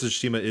 actually, Ghost of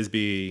Tsushima is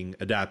being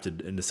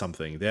adapted into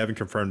something. They haven't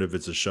confirmed if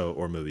it's a show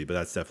or movie, but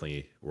that's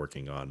definitely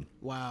working on.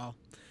 Wow.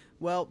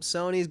 Well,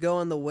 Sony's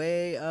going the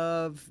way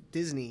of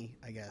Disney,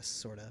 I guess,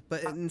 sort of.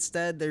 But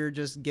instead, they're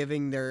just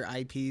giving their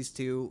IPs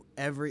to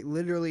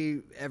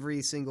literally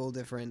every single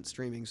different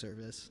streaming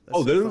service.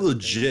 That's they're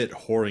legit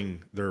whoring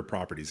their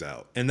properties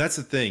out. And that's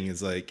the thing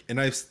is like, and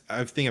I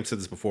think I've said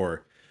this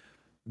before,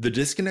 the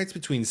disconnect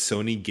between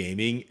Sony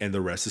gaming and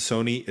the rest of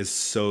Sony is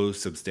so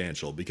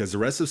substantial because the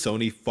rest of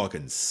Sony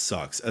fucking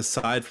sucks.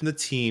 Aside from the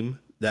team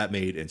that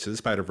made Into the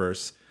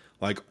Spider-Verse,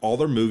 like all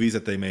their movies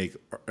that they make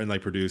and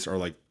like produce are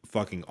like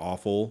fucking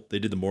awful. They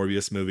did the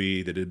Morbius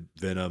movie, they did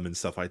Venom and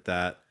stuff like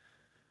that.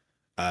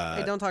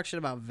 Hey, don't talk shit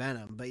about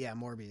Venom, but yeah,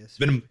 Morbius.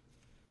 Venom.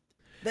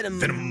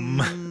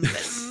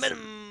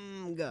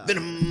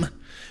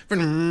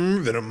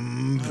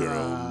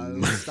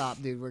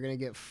 Stop, dude. We're gonna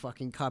get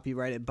fucking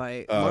copyrighted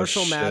by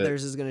Marshall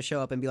Mathers is gonna show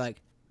up and be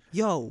like,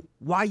 "Yo,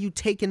 why you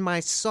taking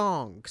my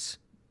songs?"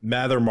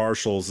 Mather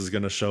Marshalls is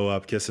gonna show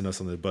up kissing us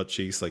on the butt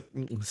cheeks, like,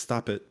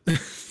 stop it.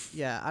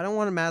 Yeah, I don't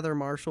want to Mather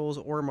Marshalls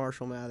or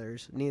Marshall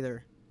Mathers,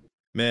 neither.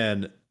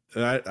 Man,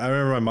 I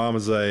remember my mom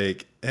was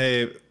like,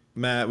 "Hey,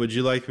 Matt, would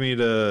you like me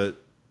to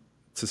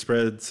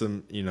spread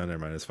some?" Never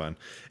mind, it's fine.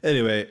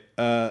 Anyway,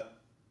 yeah.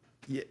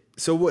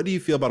 So, what do you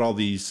feel about all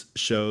these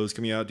shows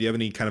coming out? Do you have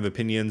any kind of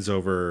opinions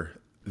over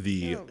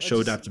the show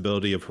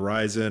adaptability of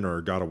Horizon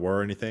or God of War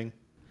or anything?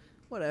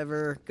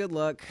 Whatever. Good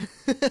luck.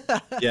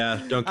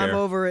 Yeah, don't care. I'm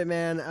over it,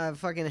 man.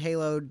 Fucking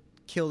Halo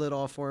killed it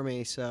all for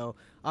me. So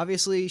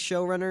obviously,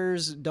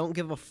 showrunners don't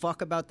give a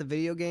fuck about the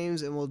video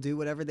games and will do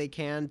whatever they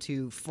can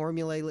to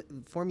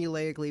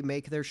formulaically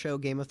make their show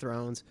Game of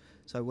Thrones.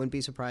 So I wouldn't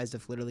be surprised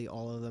if literally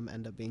all of them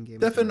end up being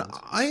Game of Thrones.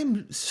 I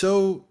am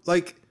so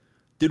like,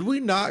 did we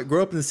not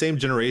grow up in the same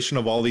generation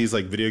of all these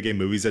like video game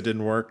movies that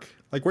didn't work?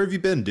 Like, where have you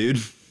been, dude?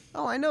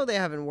 Oh, I know they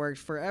haven't worked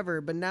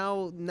forever, but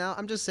now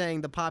I'm just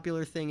saying the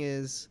popular thing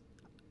is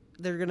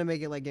they're gonna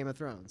make it like Game of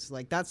Thrones.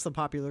 Like that's the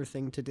popular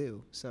thing to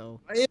do. So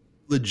I am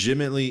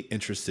legitimately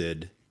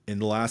interested in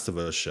the Last of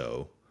Us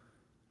show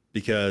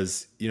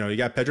because you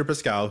got Pedro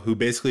Pascal who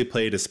basically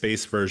played a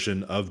space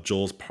version of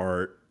Joel's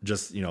part,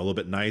 just a little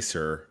bit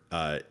nicer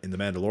in The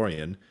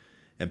Mandalorian,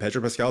 and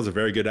Pedro Pascal is a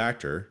very good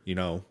actor.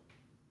 Other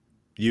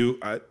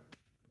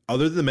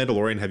than The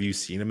Mandalorian, have you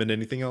seen him in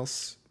anything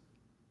else?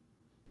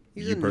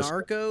 He's in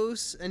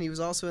Narcos, and he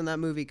was also in that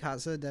movie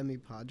Casa de Mi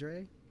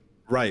Padre.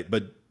 Right,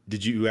 but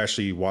did you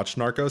actually watch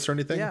Narcos or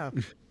anything? Yeah.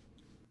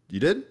 You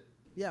did?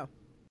 Yeah.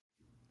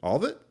 All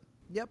of it?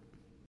 Yep.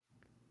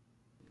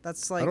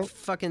 That's like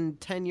fucking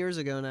 10 years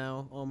ago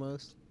now,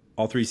 almost.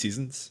 All 3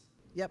 seasons?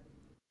 Yep.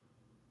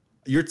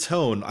 Your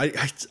tone, I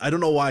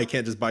don't know why I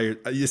can't just buy your...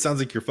 It sounds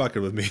like you're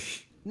fucking with me.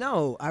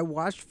 No, I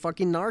watched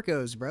fucking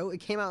Narcos, bro. It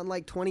came out in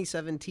like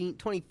 2017,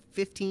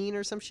 2015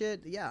 or some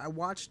shit. Yeah, I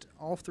watched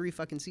all 3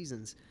 fucking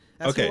seasons.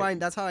 Okay.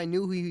 That's how I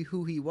knew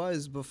who he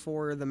was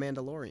before The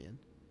Mandalorian.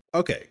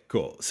 Okay,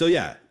 cool. So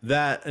yeah,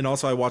 that, and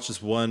also I watched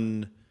this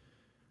one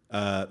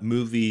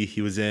movie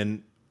he was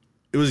in.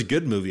 It was a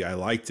good movie. I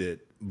liked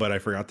it, but I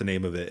forgot the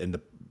name of it, and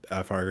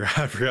I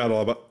forgot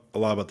a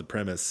lot about the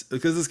premise,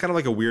 because it's kind of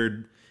like a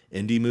weird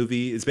indie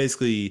movie. It's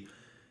basically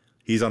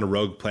he's on a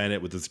rogue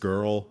planet with this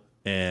girl,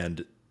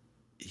 and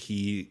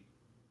he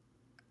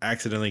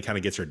accidentally kind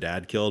of gets her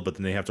dad killed, but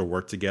then they have to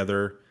work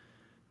together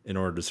in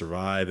order to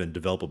survive and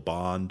develop a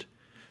bond.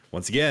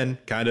 Once again,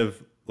 kind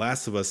of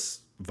Last of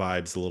Us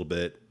vibes a little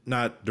bit,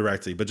 not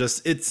directly, but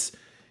just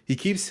he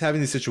keeps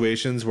having these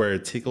situations where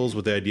it tickles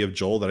with the idea of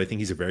Joel, that I think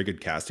he's a very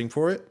good casting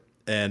for it.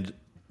 And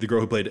the girl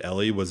who played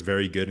Ellie was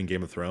very good in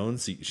Game of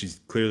Thrones. She's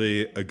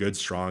clearly a good,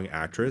 strong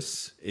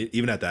actress,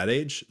 even at that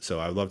age. So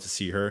I would love to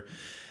see her.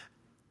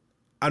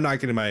 I'm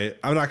not going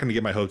to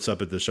get my hopes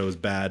up if the show is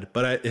bad,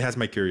 but it has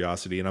my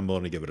curiosity, and I'm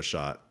willing to give it a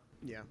shot.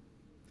 Yeah.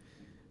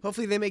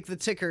 Hopefully they make the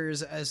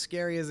tickers as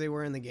scary as they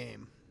were in the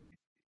game.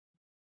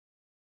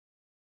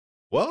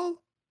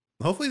 Well,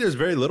 hopefully there's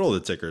very little of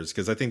the tickers,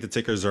 because I think the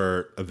tickers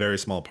are a very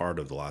small part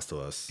of The Last of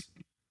Us.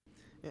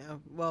 Yeah,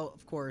 well,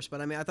 of course, but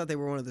I mean, I thought they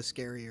were one of the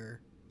scarier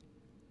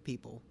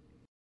people.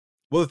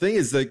 Well, the thing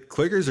is, the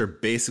clickers are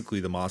basically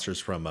the monsters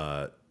from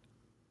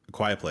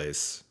Quiet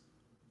Place.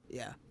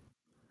 Yeah.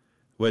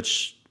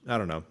 Which, I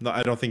don't know. No,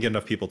 I don't think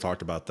enough people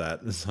talked about that.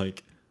 It's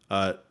like,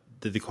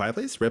 did the Quiet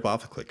Place rip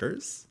off the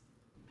clickers?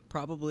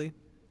 Probably.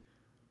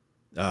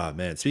 Ah,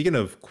 man. Speaking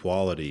of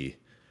quality,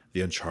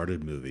 the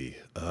Uncharted movie.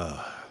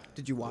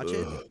 Did you watch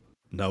it?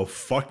 No,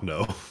 fuck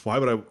no. Why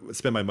would I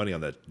spend my money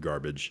on that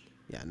garbage?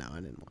 Yeah, no, I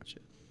didn't watch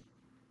it.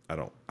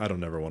 I don't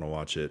never want to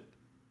watch it.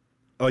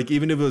 Like,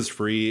 even if it was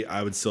free,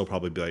 I would still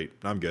probably be like,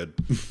 I'm good.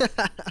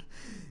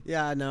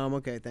 Yeah, no, I'm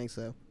okay. Thanks,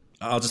 though.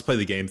 I'll just play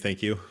the game.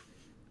 Thank you.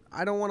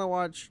 I don't want to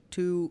watch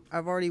 2.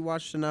 I've already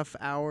watched enough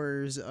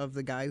hours of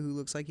the guy who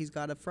looks like he's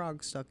got a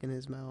frog stuck in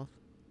his mouth.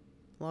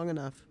 Long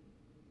enough.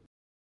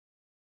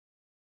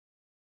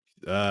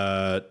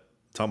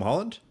 Tom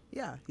Holland?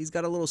 Yeah, he's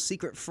got a little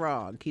secret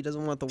frog. He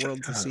doesn't want the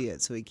world to see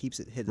it, so he keeps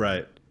it hidden.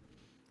 Right.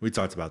 We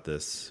talked about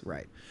this.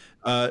 Right.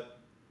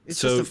 It's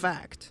So- just a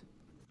fact.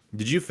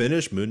 Did you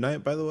finish Moon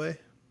Knight, by the way?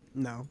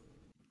 No.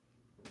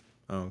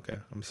 Oh, okay.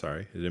 I'm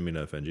sorry. I didn't mean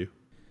to offend you.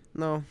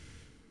 No.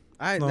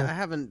 I No.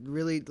 haven't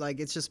really, like,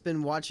 it's just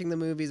been watching the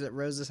movies that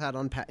Rose has had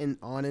on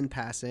in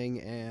passing,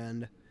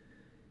 and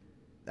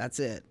that's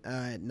it.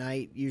 At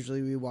night,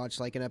 usually we watch,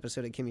 like, an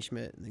episode of Kimmy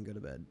Schmidt and then go to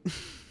bed.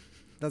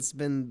 That's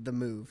been the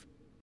move.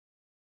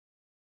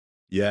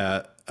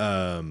 Yeah.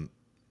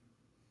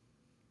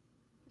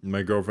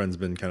 My girlfriend's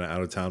been kind of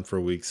out of town for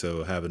a week,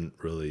 so haven't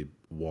really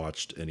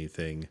watched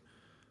anything.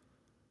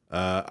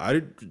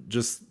 I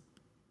just,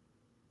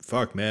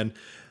 fuck, man.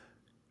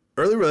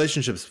 Early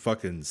relationships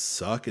fucking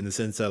suck, in the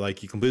sense that,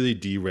 like, you completely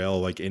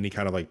derail, like, any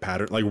kind of, like,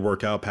 pattern, like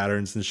workout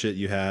patterns and shit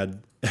you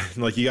had.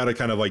 Like, you got to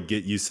kind of, like,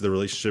 get used to the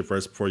relationship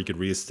first before you could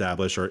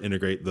reestablish or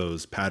integrate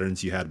those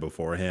patterns you had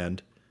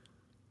beforehand.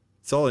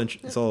 It's all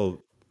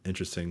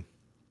interesting.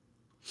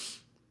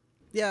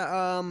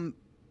 Yeah,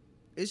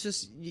 it's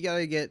just, you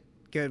gotta get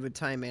good with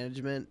time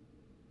management.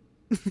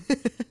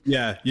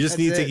 Yeah, you just That's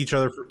need to it. take each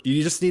other.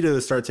 You just need to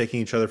start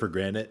taking each other for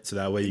granted, so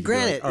that way you can be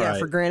Granite, like, all yeah, right,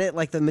 for granite,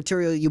 like the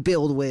material you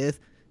build with,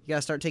 you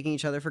gotta start taking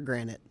each other for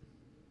granted.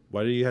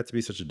 why do you have to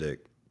be such a dick?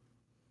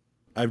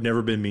 I've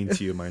never been mean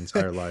to you my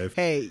entire life.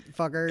 Hey,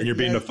 fucker. And you're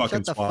being a fucking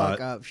shut the twat.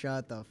 fuck up.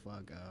 Shut the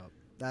fuck up.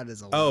 That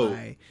is a Oh.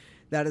 lie.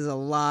 That is a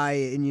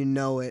lie, and you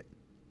know it.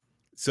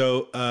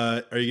 So,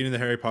 are you getting the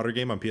Harry Potter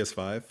game on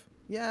PS5?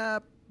 Yeah,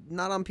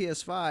 not on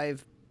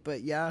PS5,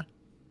 but yeah.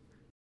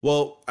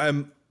 Well,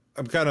 I'm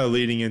kind of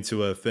leading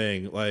into a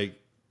thing, like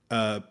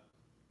the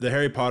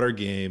Harry Potter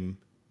game,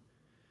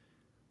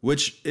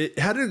 which it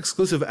had an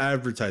exclusive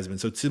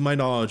advertisement. So to my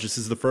knowledge, this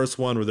is the first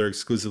one where they're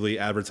exclusively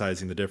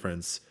advertising the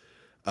difference.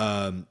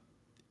 They're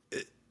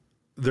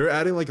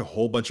adding like a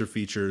whole bunch of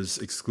features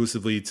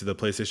exclusively to the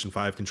PlayStation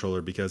 5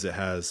 controller, because it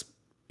has,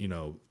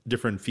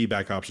 different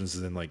feedback options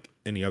than like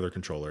any other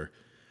controller.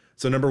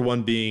 So number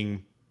one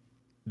being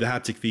the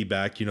haptic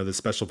feedback, the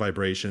special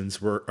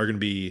vibrations are going to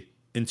be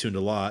in tuned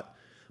a lot,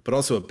 but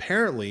also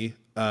apparently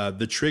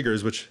the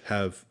triggers, those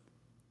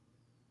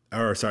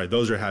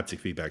are haptic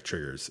feedback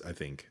triggers. I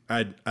think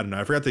I don't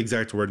know. I forgot the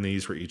exact wording they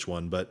use for each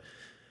one, but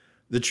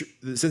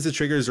since the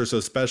triggers are so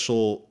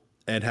special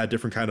and had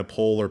different kind of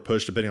pull or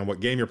push depending on what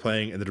game you're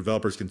playing, and the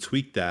developers can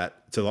tweak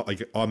that to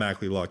like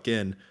automatically lock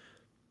in,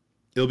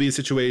 it'll be a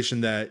situation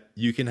that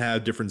you can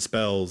have different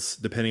spells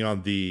depending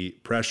on the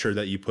pressure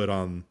that you put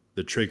on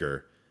the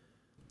trigger.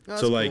 Oh,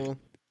 So, that's like, cool.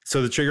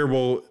 So the trigger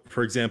will,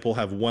 for example,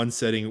 have one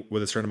setting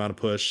with a certain amount of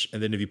push,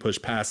 and then if you push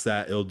past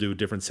that, it'll do a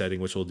different setting,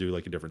 which will do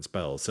like a different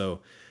spell. So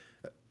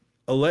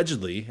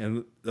allegedly,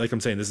 and like I'm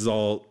saying, this is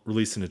all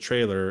released in a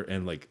trailer,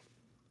 and like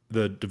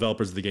the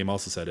developers of the game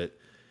also said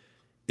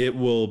it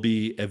will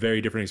be a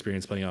very different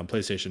experience playing on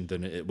PlayStation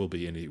than it will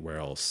be anywhere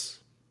else.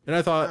 And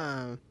I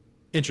thought,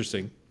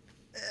 Interesting.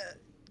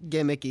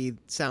 Gimmicky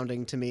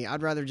sounding to me.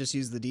 I'd rather just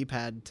use the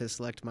D-pad to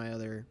select my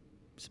other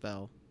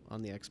spell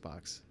on the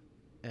Xbox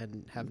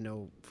and have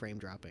no frame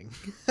dropping.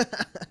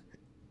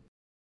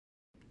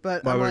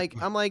 But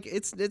I'm like,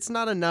 it's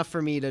not enough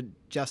for me to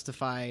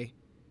justify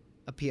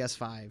a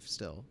PS5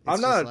 still. It's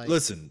I'm not like,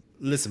 listen,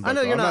 Bucko, I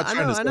know you're I'm not. not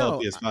trying to sell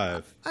a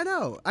PS5.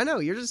 I know.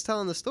 You're just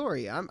telling the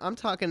story. I'm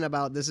talking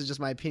about, this is just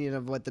my opinion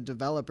of what the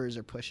developers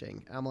are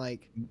pushing. I'm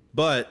like,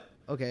 But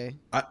okay.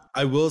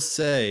 I will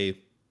say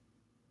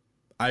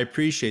I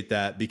appreciate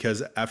that,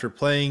 because after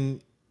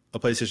playing a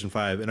PlayStation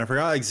 5, and I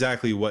forgot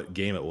exactly what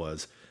game it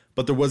was,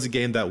 but there was a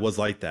game that was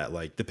like that.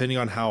 Like, depending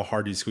on how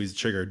hard you squeeze the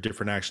trigger,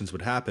 different actions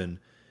would happen.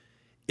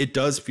 It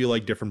does feel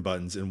like different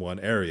buttons in one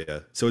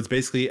area. So it's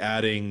basically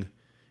adding,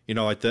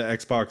 like the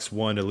Xbox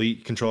One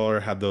Elite controller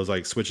had those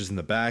like switches in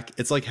the back.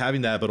 It's like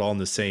having that, but all in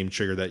the same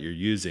trigger that you're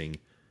using.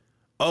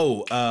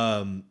 Oh,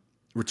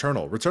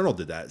 Returnal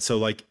did that. So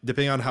like,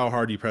 depending on how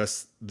hard you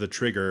press the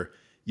trigger,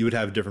 you would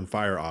have different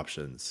fire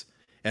options.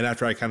 And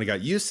after I kind of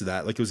got used to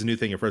that, like, it was a new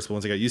thing at first, but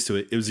once I got used to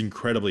it, it was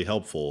incredibly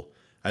helpful.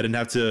 I didn't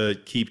have to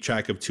keep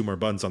track of 2 more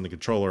buttons on the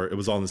controller. It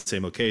was all in the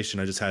same location.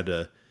 I just had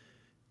to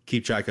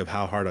keep track of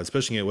how hard I was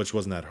pushing it, which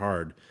wasn't that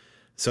hard.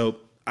 So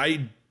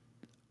I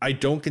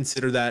don't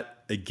consider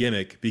that a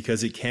gimmick,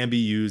 because it can be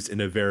used in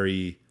a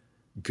very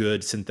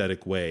good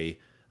synthetic way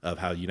of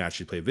how you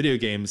naturally play video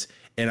games.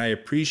 And I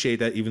appreciate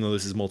that, even though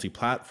this is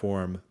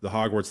multi-platform, the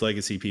Hogwarts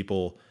Legacy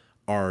people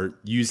are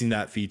using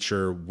that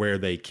feature where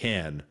they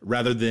can,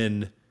 rather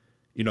than,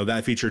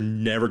 that feature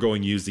never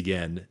going used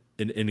again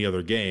in any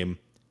other game.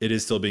 It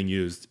is still being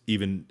used,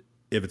 even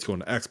if it's going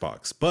to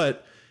Xbox.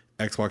 But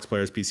Xbox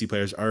players, PC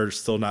players are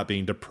still not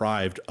being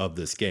deprived of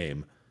this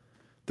game.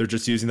 They're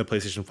just using the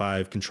PlayStation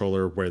 5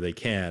 controller where they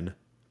can,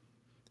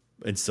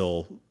 and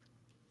still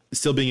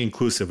being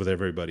inclusive with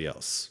everybody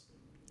else.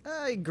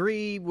 I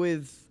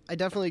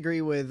definitely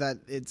agree with that.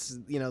 It's,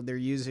 they're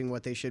using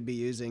what they should be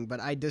using, but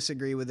I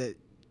disagree with it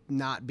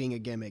not being a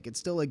gimmick. It's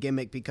still a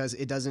gimmick because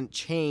it doesn't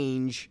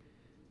change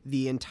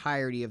the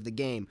entirety of the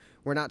game.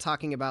 We're not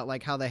talking about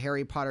like how the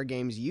Harry Potter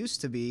games used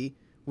to be,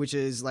 which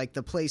is like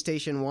the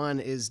PlayStation 1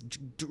 is,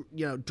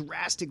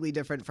 drastically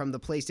different from the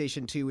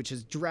PlayStation 2, which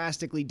is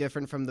drastically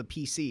different from the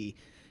PC.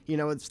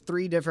 It's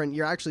 3 different,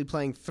 you're actually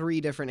playing 3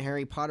 different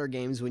Harry Potter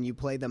games when you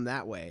play them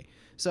that way.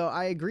 So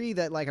I agree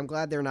that, like, I'm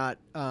glad they're not,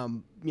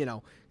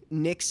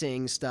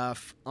 nixing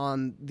stuff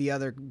on the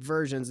other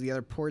versions, the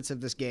other ports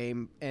of this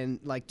game, and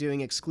like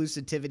doing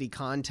exclusivity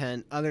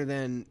content other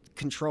than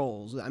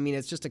controls. I mean,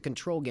 it's just a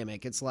control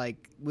gimmick. It's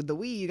like with the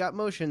Wii, you got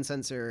motion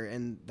sensor,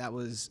 and that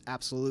was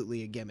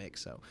absolutely a gimmick.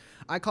 So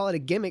I call it a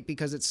gimmick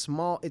because it's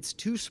small. It's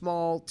too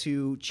small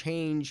to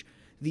change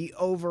the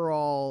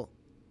overall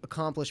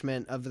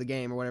accomplishment of the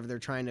game or whatever they're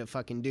trying to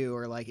fucking do,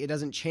 or like it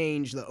doesn't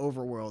change the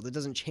overworld. It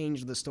doesn't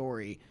change the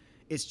story.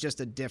 It's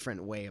just a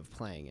different way of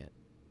playing it.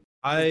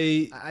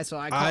 I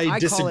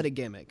call it a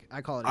gimmick.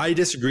 I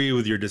disagree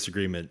with your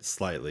disagreement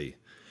slightly.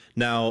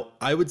 Now,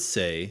 I would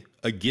say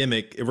a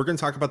gimmick, if we're going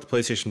to talk about the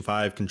PlayStation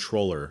 5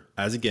 controller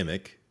as a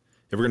gimmick,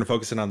 if we're going to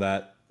focus in on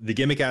that, the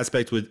gimmick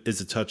aspect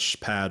is a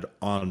touchpad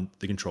on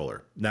the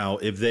controller. Now,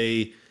 if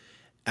they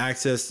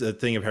access the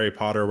thing of Harry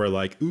Potter where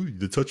like, ooh,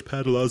 the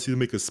touchpad allows you to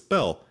make a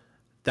spell,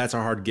 that's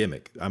a hard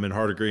gimmick. I'm in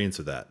hard agreement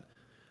with that.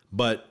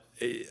 But,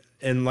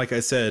 and like I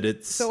said,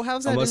 it's... So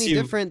how's that any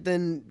different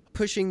than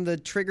pushing the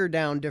trigger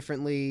down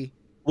differently?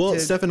 Well,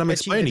 Stefan, I'm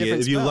explaining it.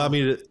 If you allow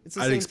me to...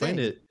 I'd explain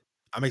it.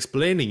 I'm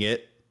explaining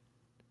it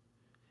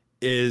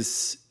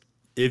is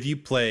if you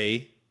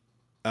play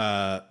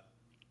like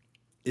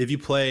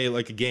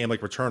a game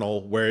like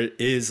Returnal, where it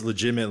is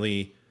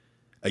legitimately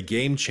a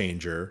game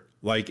changer,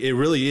 like it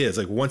really is.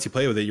 Like once you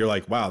play with it, you're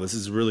like, wow, this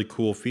is a really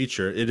cool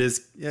feature. It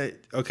is... Yeah,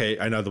 okay,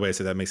 I know the way I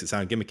say that makes it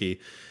sound gimmicky,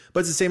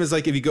 but it's the same as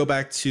like if you go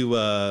back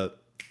to...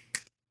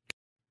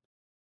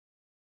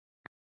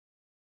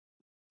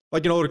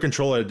 like an older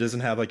controller, it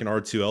doesn't have like an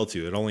R2,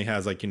 L2. It only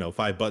has like,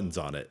 5 buttons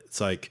on it. It's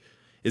like,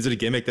 is it a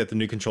gimmick that the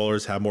new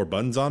controllers have more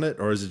buttons on it?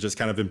 Or is it just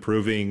kind of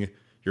improving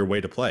your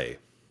way to play?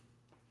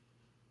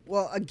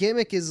 Well, a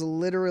gimmick is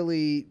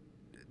literally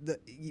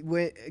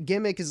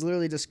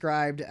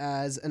described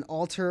as an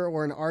alter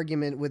or an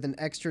argument with an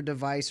extra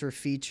device or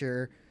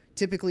feature,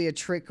 typically a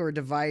trick or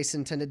device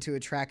intended to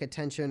attract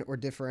attention or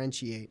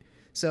differentiate.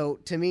 So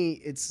to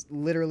me, it's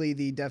literally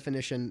the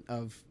definition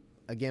of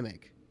a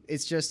gimmick.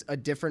 It's just a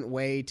different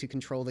way to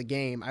control the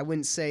game. I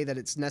wouldn't say that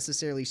it's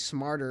necessarily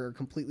smarter or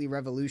completely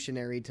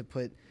revolutionary to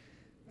put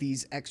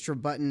these extra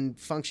button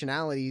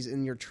functionalities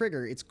in your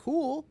trigger. It's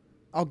cool.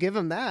 I'll give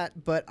them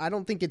that, but I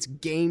don't think it's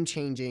game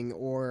changing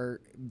or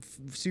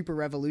super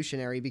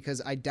revolutionary,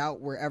 because I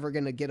doubt we're ever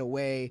going to get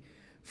away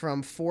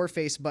from 4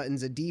 face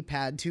buttons, a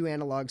D-pad, 2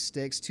 analog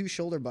sticks, 2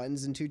 shoulder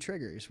buttons, and 2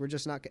 triggers. We're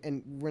not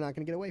going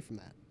to get away from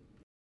that.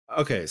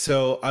 Okay,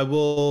 so I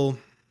will...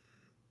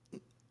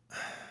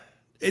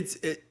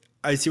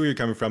 I see where you're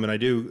coming from, and I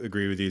do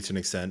agree with you to an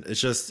extent. It's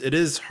just it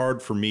is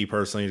hard for me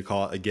personally to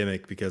call it a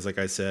gimmick because, like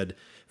I said,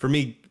 for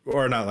me,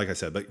 or not like I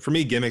said, but for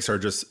me, gimmicks are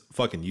just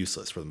fucking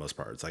useless for the most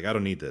part. It's like I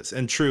don't need this.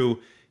 And true,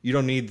 you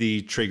don't need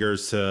the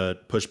triggers to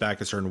push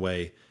back a certain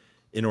way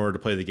in order to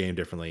play the game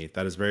differently.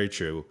 That is very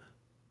true.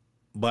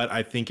 But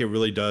I think it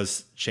really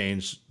does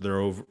change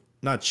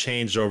not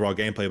change the overall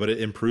gameplay, but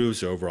it improves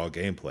the overall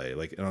gameplay,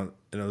 like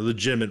in a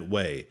legitimate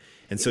way.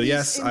 And so,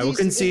 yes, I will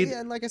concede. Yeah,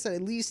 and like I said,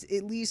 at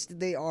least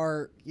they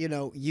are,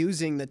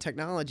 using the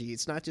technology.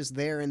 It's not just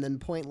there and then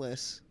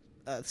pointless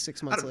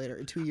 6 months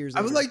later, 2 years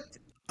later.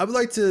 I would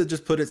like to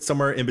just put it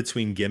somewhere in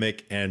between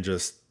gimmick and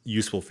just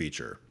useful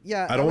feature.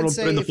 Yeah, I don't want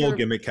to put in the full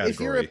gimmick category. If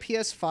you're a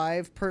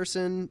PS5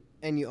 person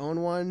and you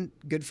own one,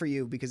 good for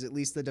you, because at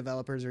least the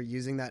developers are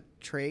using that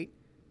trait.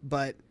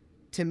 But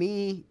to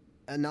me,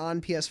 a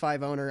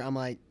non-PS5 owner, I'm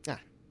like, it's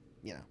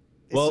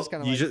just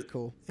kind of like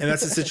cool. And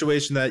that's a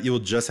situation that you will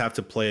just have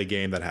to play a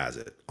game that has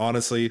it.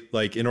 Honestly,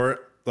 like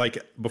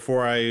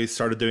before I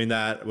started doing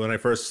that, when I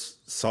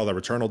first saw that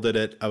Returnal did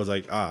it, I was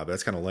like,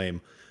 that's kind of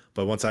lame.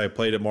 But once I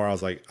played it more, I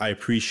was like, I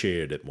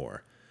appreciated it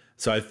more.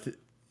 So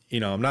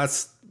I'm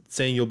not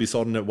saying you'll be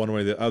sold on it one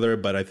way or the other,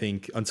 but I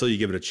think until you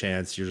give it a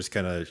chance, you're just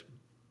kind of,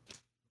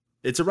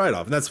 it's a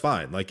write-off, and that's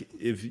fine. Like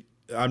if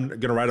I'm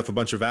gonna write off a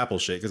bunch of Apple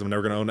shit because I'm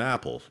never gonna own an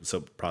Apple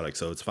product,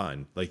 so it's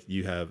fine. Like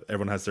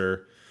everyone has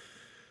their.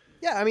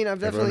 Yeah, I mean, I've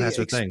definitely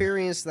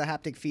experienced the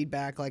haptic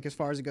feedback, like as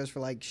far as it goes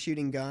for like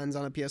shooting guns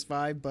on a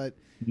PS5, but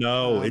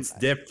no, it's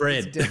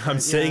different.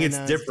 I'm saying it's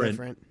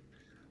different.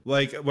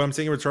 Like what I'm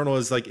saying in Returnal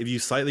is like if you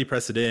slightly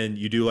press it in,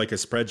 you do like a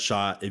spread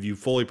shot. If you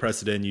fully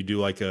press it in, you do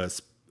like a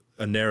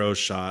narrow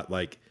shot.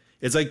 Like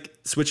it's like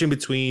switching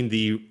between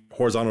the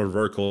horizontal or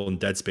vertical and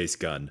Dead Space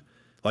gun.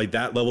 Like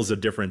that levels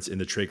of difference in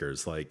the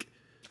triggers. Like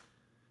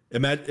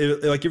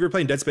if you're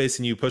playing Dead Space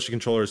and you push the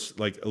controllers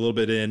like a little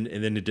bit in,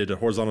 and then it did a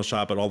horizontal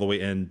shot, but all the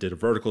way in did a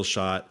vertical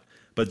shot,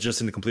 but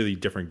just in a completely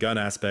different gun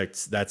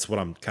aspects. That's what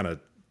I'm kind of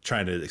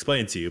trying to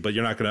explain to you, but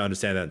you're not going to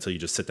understand that until you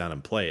just sit down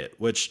and play it,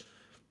 which,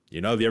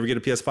 if you ever get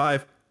a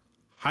PS5,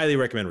 highly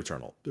recommend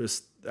Returnal.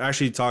 There's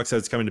actually talks that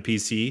it's coming to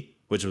PC,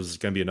 which was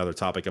going to be another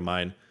topic of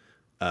mine.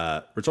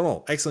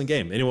 Returnal, excellent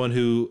game. Anyone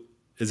who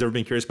has ever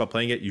been curious about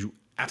playing it, you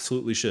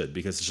absolutely should,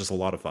 because it's just a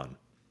lot of fun.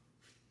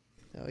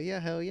 Oh yeah,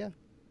 hell yeah.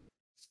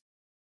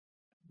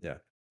 Yeah.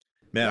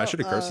 Man, I should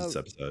have cursed this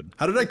episode.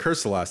 How did I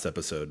curse the last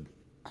episode?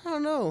 I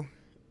don't know.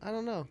 I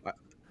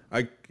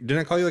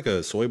didn't call you like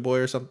a soy boy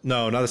or something?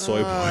 No, not a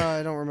soy boy.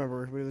 I don't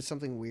remember, but it was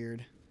something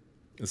weird.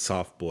 A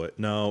soft boy.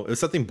 No, it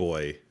was something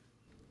boy.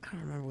 I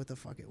don't remember what the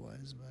fuck it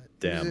was, but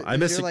damn, I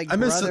miss like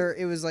brother.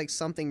 It was like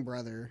something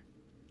brother.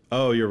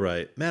 Oh, you're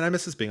right. Man, I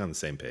miss us being on the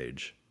same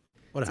page.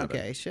 What happened?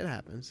 Okay, shit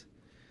happens.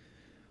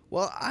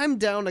 Well, I'm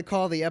down to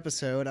call the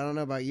episode. I don't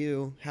know about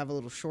you. Have a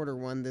little shorter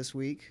one this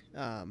week.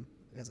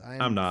 Because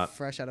I'm not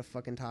fresh out of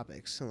fucking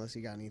topics, unless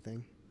you got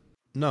anything.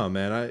 No,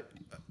 man.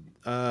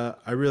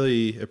 I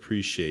really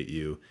appreciate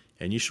you,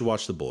 and you should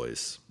watch The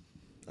Boys.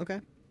 Okay,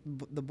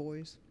 The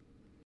Boys.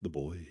 The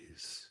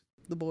Boys.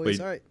 The Boys. Wait,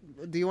 all right.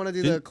 Do you want to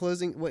do the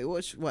closing? Wait,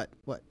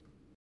 what?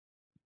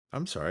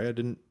 I'm sorry, I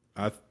didn't.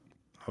 I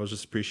was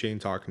just appreciating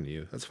talking to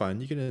you. That's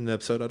fine. You can end the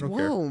episode. I don't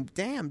care. Whoa,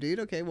 damn, dude.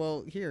 Okay,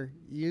 well, here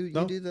you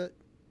do the.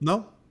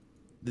 No,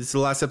 this is the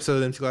last episode of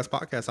the Empty Glass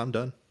Podcast. I'm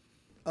done.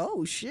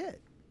 Oh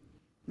shit.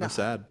 I'm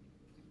sad.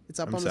 It's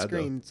up on the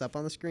screen. Though. It's up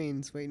on the screen.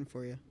 It's waiting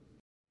for you.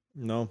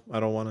 No,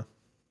 I don't want to.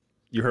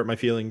 You hurt my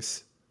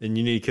feelings, and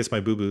you need to kiss my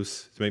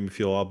boo-boos to make me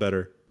feel all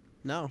better.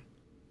 No.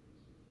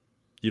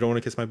 You don't want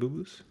to kiss my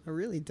boo-boos? I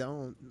really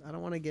don't. I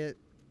don't want to get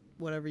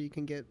whatever you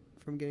can get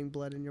from getting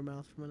blood in your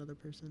mouth from another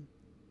person.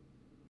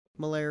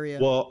 Malaria.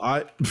 Well,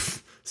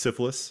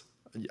 syphilis.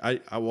 I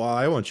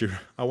want your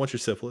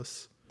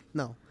syphilis.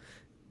 No.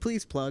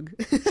 Please plug.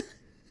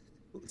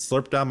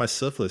 Slurp down my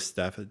syphilis,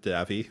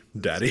 Daddy.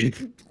 Daddy.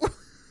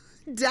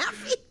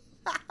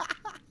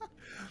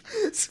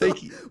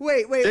 Thank you.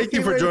 Wait. Thank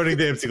you for joining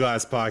the Empty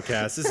Glass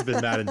Podcast. This has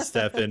been Matt and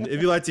Stefan.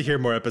 If you'd like to hear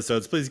more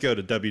episodes, please go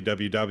to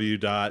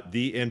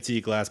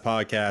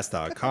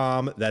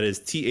www.theemptyglasspodcast.com. That is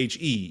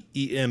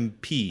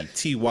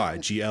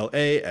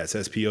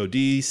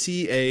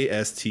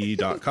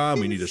TheEmptyglasspodcast.com.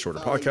 We need a shorter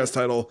podcast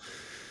title.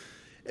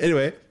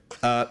 Anyway,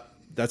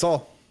 that's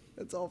all.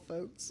 That's all,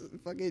 folks.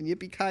 Fucking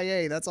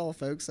yippee-ki-yay. That's all,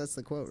 folks. That's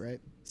the quote,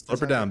 right? Slurp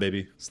her down,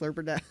 baby. Slurp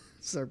her down.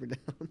 Slurp her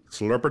down.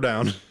 Slurp her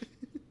down.